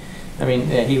mean,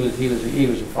 he was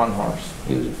a fun horse.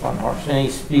 He was a fun horse, and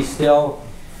he's still.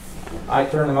 I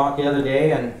turned him out the other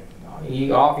day, and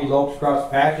He off elopes across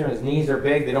the pasture. His knees are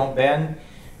big. They don't bend,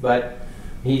 but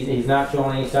he's not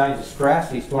showing any signs of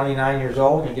stress. He's 29 years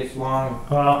old. He gets along.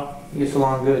 He gets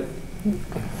along good.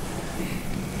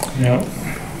 Yeah.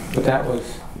 But that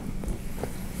was.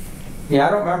 Yeah,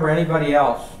 I don't remember anybody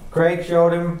else. Craig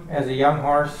showed him as a young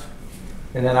horse,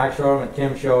 and then I showed him, and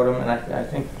Tim showed him, and I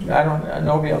think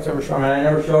nobody else ever showed him. And I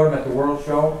never showed him at the World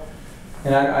Show,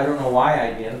 and I don't know why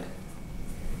I didn't.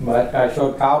 But I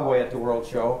showed Cowboy at the World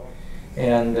Show,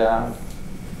 and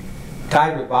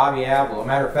tied with Bobby Avila.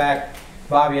 Matter of fact,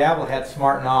 Bobby Avila had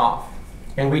smartened off,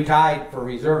 and we tied for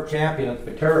reserve champion at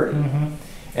the Futurity.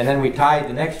 And then we tied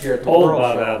the next year at the World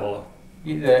Bob Show. Avila.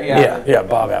 Yeah,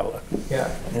 Bob Avila. Yeah.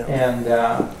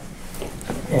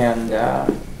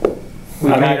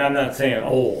 I'm not saying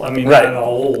old. I mean, Right. not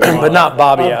old. But not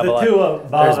Bobby Of Avila. The two of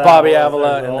Bob There's Bobby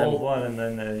Avila, Avila there's and the then- old one, and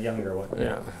then the younger one.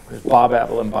 Yeah, there's Bob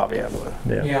Avila and Bobby Avila.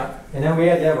 Yeah, and then we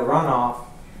had to have a runoff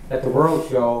at the World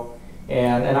Show,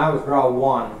 and I was draw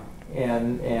 1,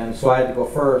 and so I had to go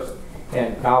first.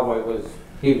 And Cowboy was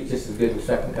just as good the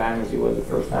second time as he was the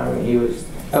first time. I mean,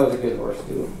 that was a good horse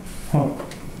too.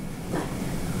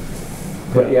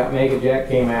 But yeah, Mega Jack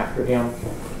came after him.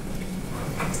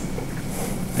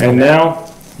 And now,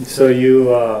 so you've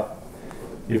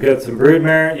got some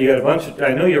broodmare. You got a bunch of.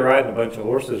 I know you're riding a bunch of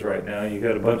horses right now. You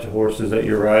got a bunch of horses that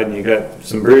you're riding. You got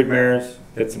some broodmares.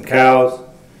 Got some cows.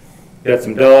 You got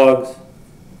some dogs.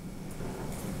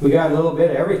 We got a little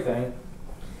bit of everything,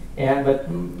 but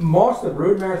most of the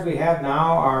broodmares we have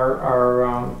now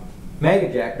are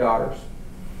Mega Jack daughters,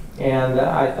 and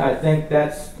I think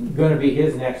that's going to be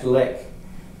his next lick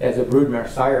as a broodmare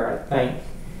sire. I think.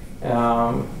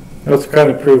 That's kind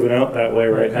of proven out that way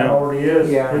right now. Already is.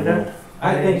 Yeah. Isn't it?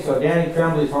 I think so. Danny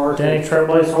Tremblay's horse. Danny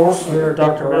Tremblay's horse,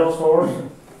 Dr. Bill's horse.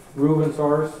 Reuben's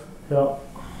horse. Yeah.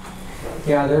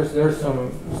 Yeah, there's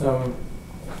some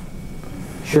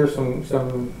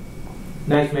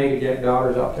nice Mega Jack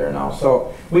daughters out there now.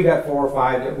 So we got 4 or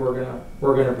 5 that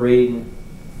we're gonna breed and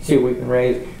see what we can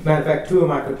raise. Matter of fact, 2 of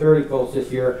my Futurity colts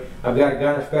this year. I've got a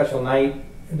Gunner Special Night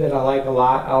that I like a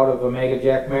lot out of a Mega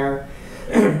Jack mare,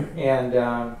 and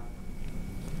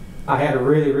I had a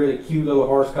really, really cute little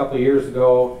horse a couple of years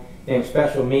ago named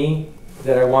Special Me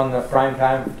that I won the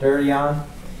Primetime Futurity on.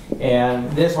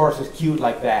 And this horse is cute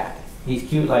like that. He's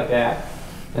cute like that.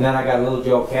 And then I got a little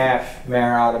Joe Cash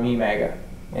mare out of Me Mega,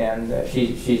 and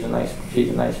she's a nice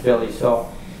filly. So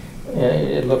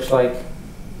it looks like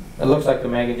the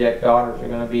Mega Jack daughters are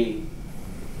going to be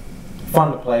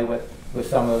fun to play with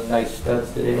some of those nice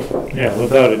studs today. Yeah,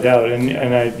 without a doubt. And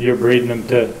you're breeding them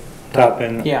to top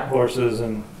end horses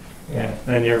and. Yeah.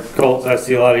 And your colts, I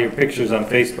see a lot of your pictures on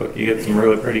Facebook. You get some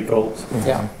really pretty colts.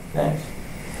 Yeah, thanks.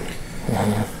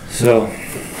 So.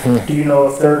 Do you know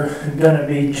if they're gonna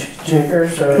be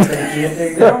jiggers or if they're They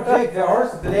jiggers? don't take the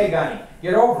horses today, Gunny.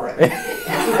 Get over it.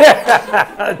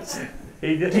 Do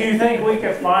you think we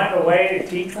could find a way to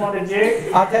teach one to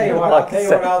jig? I'll tell you what I'll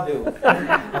do.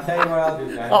 I'll tell you what I'll do,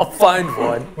 Gunny. I'll find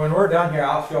one. When we're done here,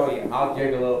 I'll show you. I'll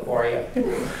jig a little for you.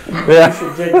 You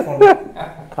should jig for me.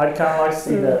 I'd kind of like to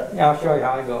see that. Yeah, I'll show you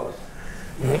how it goes.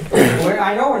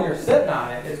 I know when you're sitting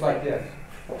on it, it's like this.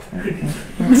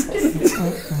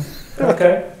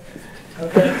 Okay.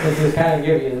 This just kind of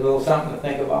give you a little something to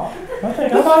think about. I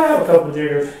think I might have a couple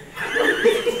jiggers.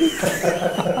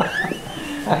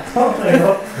 I'm gonna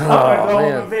go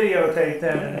home and videotape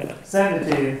them and send it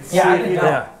to you. Yeah, I See if can you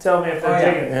tell. tell me if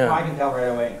they're jigging. Yeah. I can tell right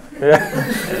away.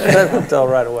 Yeah, tell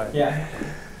right away. Yeah.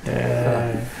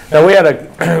 Now we had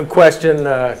a question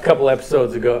a couple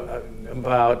episodes ago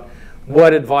about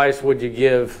what advice would you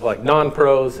give like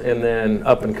non-pros and then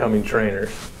up-and-coming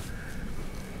trainers?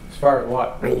 As far as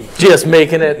what? Just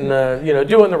making it and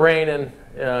doing the reining,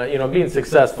 being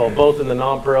successful both in the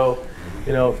non-pro,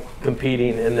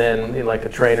 competing, and then like a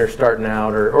trainer starting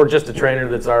out or just a trainer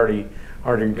that's already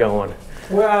going.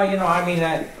 Well, I mean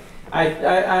that's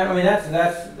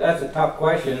a tough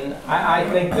question. I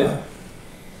think that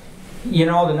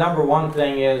the number one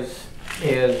thing is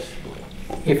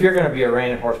if you're going to be a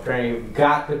reining horse trainer, you've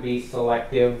got to be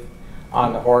selective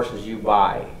on the horses you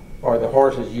buy or the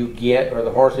horses you get or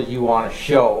the horses you want to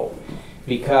show,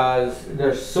 because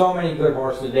there's so many good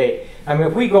horses today. I mean,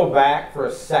 if we go back for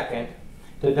a second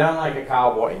to Done Like a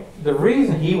Cowboy, the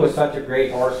reason he was such a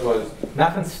great horse was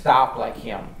nothing stopped like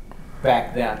him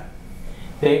back then.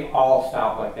 They all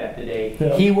stop like that today.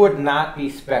 Yeah. He would not be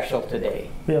special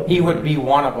today. Yeah. He would be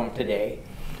one of them today.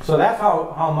 So that's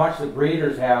how much the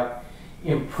breeders have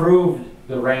improved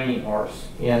the reining horse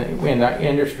in the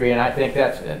industry, and I think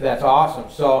that's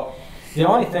awesome. So the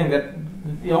only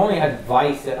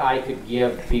advice that I could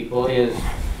give people is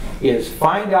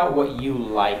find out what you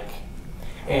like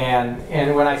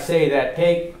And when I say that,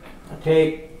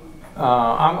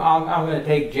 I'm going to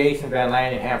take Jason Van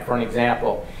Lanningham for an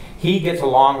example. He gets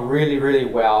along really, really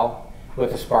well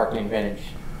with the Sparkling Vintage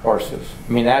horses.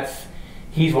 I mean,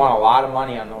 he's won a lot of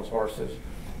money on those horses,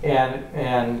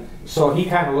 and so he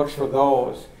kind of looks for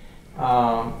those.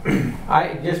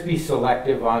 I just be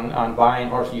selective on buying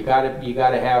horses. You got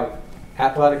to have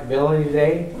athletic ability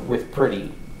today with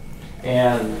pretty,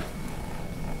 and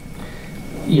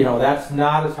you know that's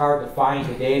not as hard to find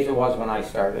today as it was when I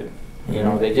started. You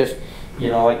know, they just, you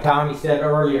know, like Tommy said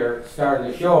earlier at the start of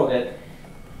the show, that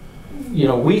you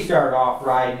know we started off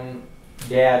riding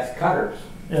Dad's cutters.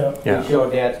 Yeah. We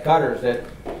showed Dad's cutters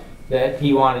that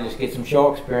he wanted to just get some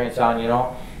show experience on. You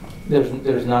know,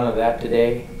 there's none of that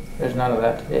today. There's none of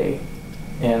that today,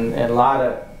 and a lot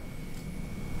of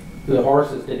the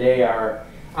horses today are.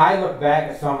 I look back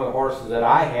at some of the horses that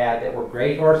I had that were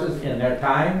great horses in their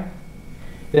time.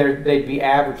 They'd be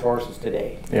average horses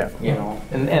today. Yeah. You know,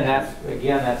 and that's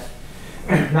again, that's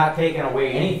not taking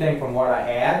away anything from what I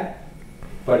had,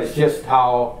 but it's just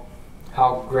how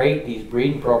great these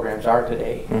breeding programs are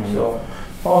today. Mm-hmm. So.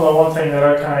 Well, the one thing that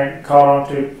I kind of caught on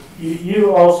to,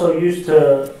 you also used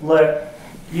to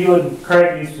you and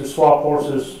Craig used to swap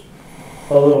horses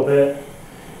a little bit.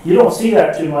 You don't see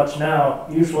that too much now.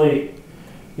 Usually,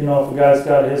 you know, if a guy's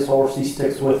got his horse, he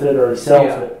sticks with it or he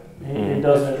sells it. It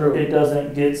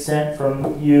doesn't get sent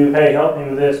from you, hey, help me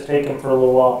with this, take him for a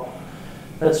little while.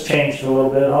 That's changed a little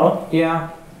bit, huh?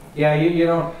 Yeah, you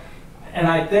don't, and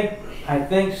I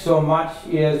think so much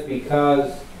is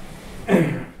because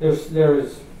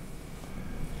there's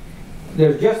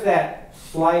just that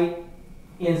slight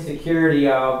insecurity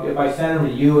of, if I send them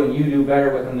to you and you do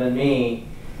better with them than me,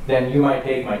 then you might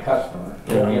take my customer.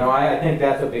 Yeah. You know, I think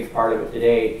that's a big part of it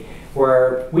today,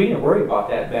 where we didn't worry about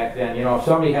that back then. You know, if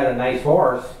somebody had a nice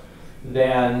horse,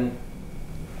 then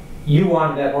you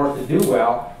wanted that horse to do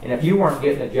well, and if you weren't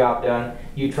getting the job done,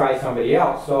 you try somebody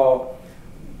else. So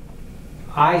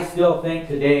I still think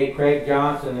today Craig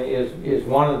Johnson is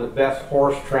one of the best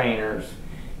horse trainers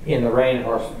in the reining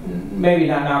horse. Maybe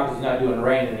not now because he's not doing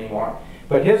reining anymore,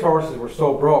 but his horses were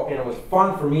so broke, and it was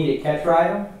fun for me to catch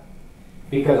ride them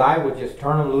because I would just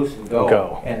turn them loose and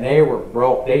go. And they were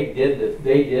broke. They did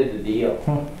the deal.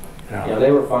 Yeah. You know,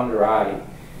 they were fun to ride,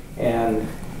 and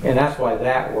that's why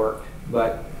that worked.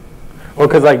 But well,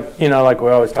 because like we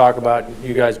always talk about,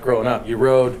 you guys growing up, you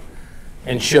rode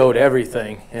and showed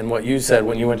everything. And what you said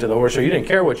when you went to the horse show, you didn't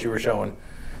care what you were showing.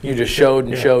 You just showed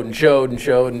and showed and showed and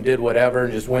showed and did whatever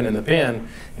and just went in the pen,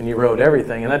 and you rode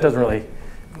everything. And that doesn't really,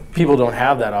 people don't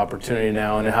have that opportunity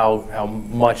now, and how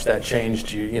much that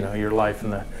changed your life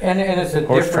in the and it's a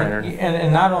horse different trainer.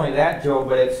 And not only that, Joe,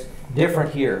 but it's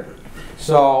different here.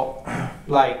 So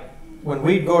like when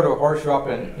we'd go to a horse show up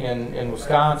in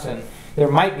Wisconsin, there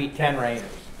might be 10 reiners.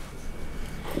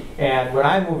 And when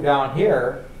I moved down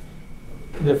here,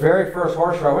 the very first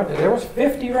horse show I went to, there was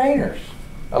 50 reiners.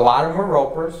 A lot of them were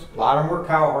ropers, a lot of them were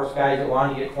cow horse guys that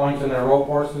wanted to get points on their rope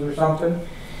horses or something.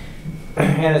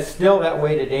 And it's still that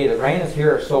way today. The reinas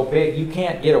here are so big, you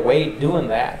can't get away doing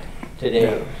that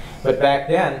today. Yeah. But back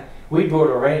then, we'd go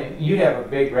to a rein, you'd have a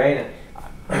big rein.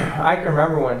 I can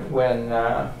remember when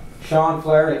Sean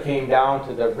Flaherty came down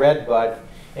to the Redbud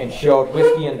and showed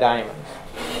Whiskey and Diamonds.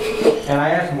 And I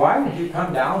asked him, why would you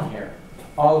come down here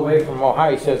all the way from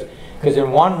Ohio? He says, because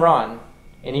in one run,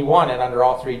 and he won it under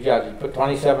all 3 judges, put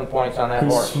 27 points on that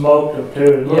horse. He smoked him too,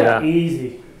 it looked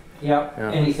easy. Yep,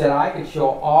 yeah. And he said, I could show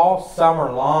all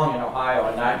summer long in Ohio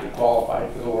and not get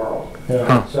qualified for the world.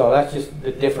 Yeah. So that's just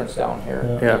the difference down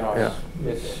here. Yeah. You know,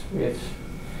 it's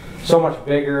so much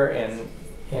bigger, and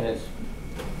it's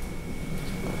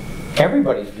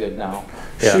everybody's good now.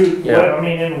 Yeah. Shoot, yeah. I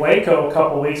mean, in Waco a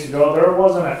couple weeks ago, there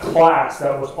wasn't a class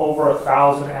that was over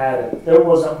 1,000 added. There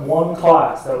wasn't one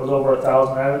class that was over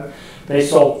 1,000 added. They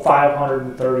sold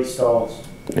 530 stalls.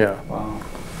 Yeah. Wow.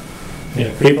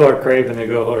 Yeah, people are craving to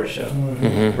go horse show.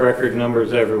 Mm-hmm. Record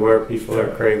numbers everywhere. People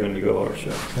are craving to go horse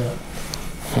show.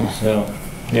 Yeah. So,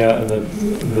 yeah,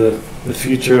 the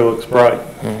future looks bright.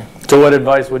 Mm-hmm. So, what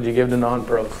advice would you give to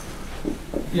non-pros?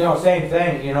 You know, same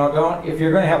thing. You know, if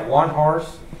you're going to have one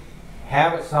horse,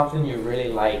 have it something you really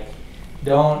like.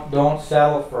 Don't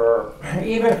settle for,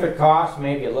 even if it costs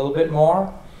maybe a little bit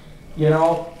more. You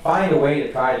know, find a way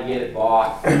to try to get it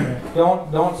bought.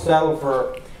 Don't settle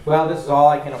for, well, this is all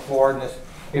I can afford. And this.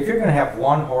 If you're going to have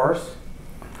one horse,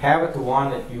 have it the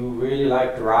one that you really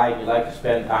like to ride, you like to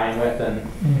spend time with,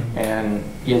 and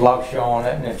you love showing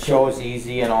it, and it shows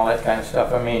easy and all that kind of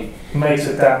stuff. I mean, makes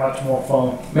it that much more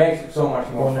fun. Makes it so much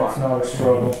more fun. It's not a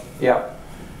struggle. Yep.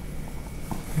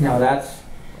 No,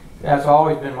 that's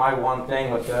always been my one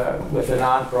thing with the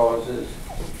non-pros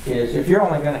is if you're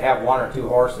only going to have 1 or 2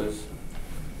 horses,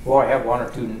 or have 1 or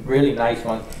 2 really nice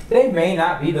ones, they may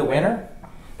not be the winner,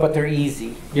 but they're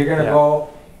easy. You're going to go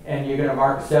and you're going to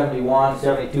mark 71,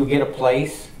 72, get a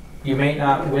place. You may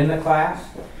not win the class,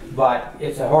 but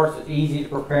it's a horse that's easy to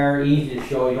prepare, easy to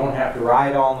show. You don't have to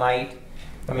ride all night.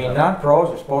 I mean,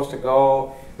 non-pros are supposed to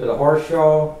go to the horse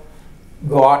show,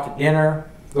 go out to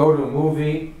dinner, go to a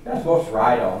movie. They're not supposed to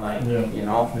ride all night, you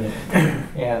know,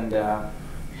 and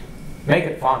make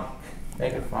it fun.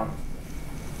 Make it fun.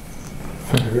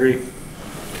 Agree.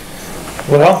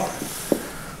 Well,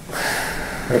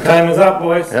 our time is up,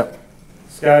 boys. Yep.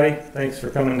 Scotty, thanks for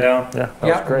coming down. Yeah,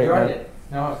 that was great, enjoyed man. it.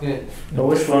 No, it's good. I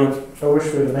wish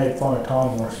we'd have made fun of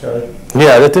Tom more, Scotty.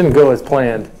 Yeah, that didn't go as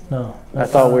planned. No. I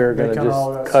thought we were going to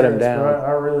just cut him down.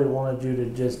 I really wanted you to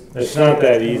just. It's not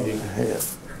that easy. Yeah.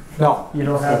 No, You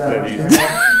don't have that much. easy.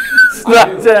 It's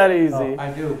not that easy. no,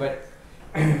 I do, but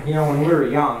you know, when we were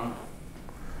young,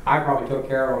 I probably took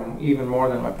care of him even more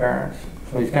than my parents.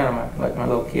 So he's kind of like my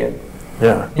little kid.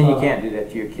 Yeah. And you can't do that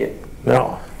to your kid.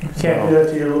 No. You can't do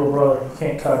that to your little brother. You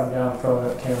can't cut him down in front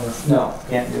of that camera. No,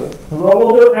 can't do it. Well,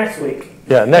 we'll do it next week.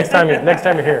 Yeah, next time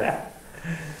you're here.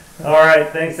 All right,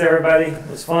 thanks everybody. It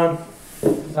was fun.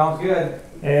 Sounds good.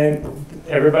 And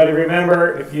everybody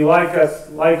remember, if you like us,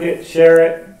 like it, share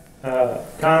it,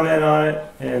 comment on it,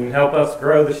 and help us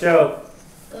grow the show.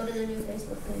 Go to the new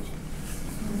Facebook page.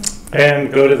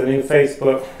 And go to the new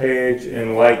Facebook page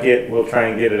and like it. We'll try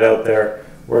and get it out there.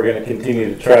 We're going to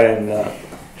continue to try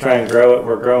and grow it.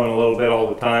 We're growing a little bit all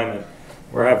the time, and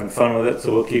we're having fun with it,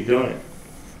 so we'll keep doing it.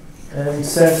 And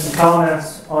send some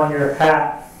comments on your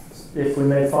hat if we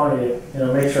made fun of you. You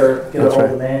know, make sure get a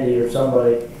hold of Mandy or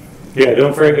somebody. Yeah,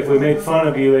 don't forget if we made fun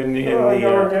of you in the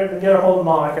Get a hold of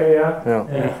Monica,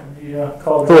 Yeah. Yeah,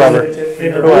 call Whoever. in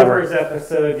the Whoever. Rivers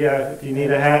episode. Yeah, if you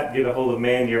need a hat, get a hold of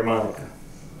Mandy or Monica.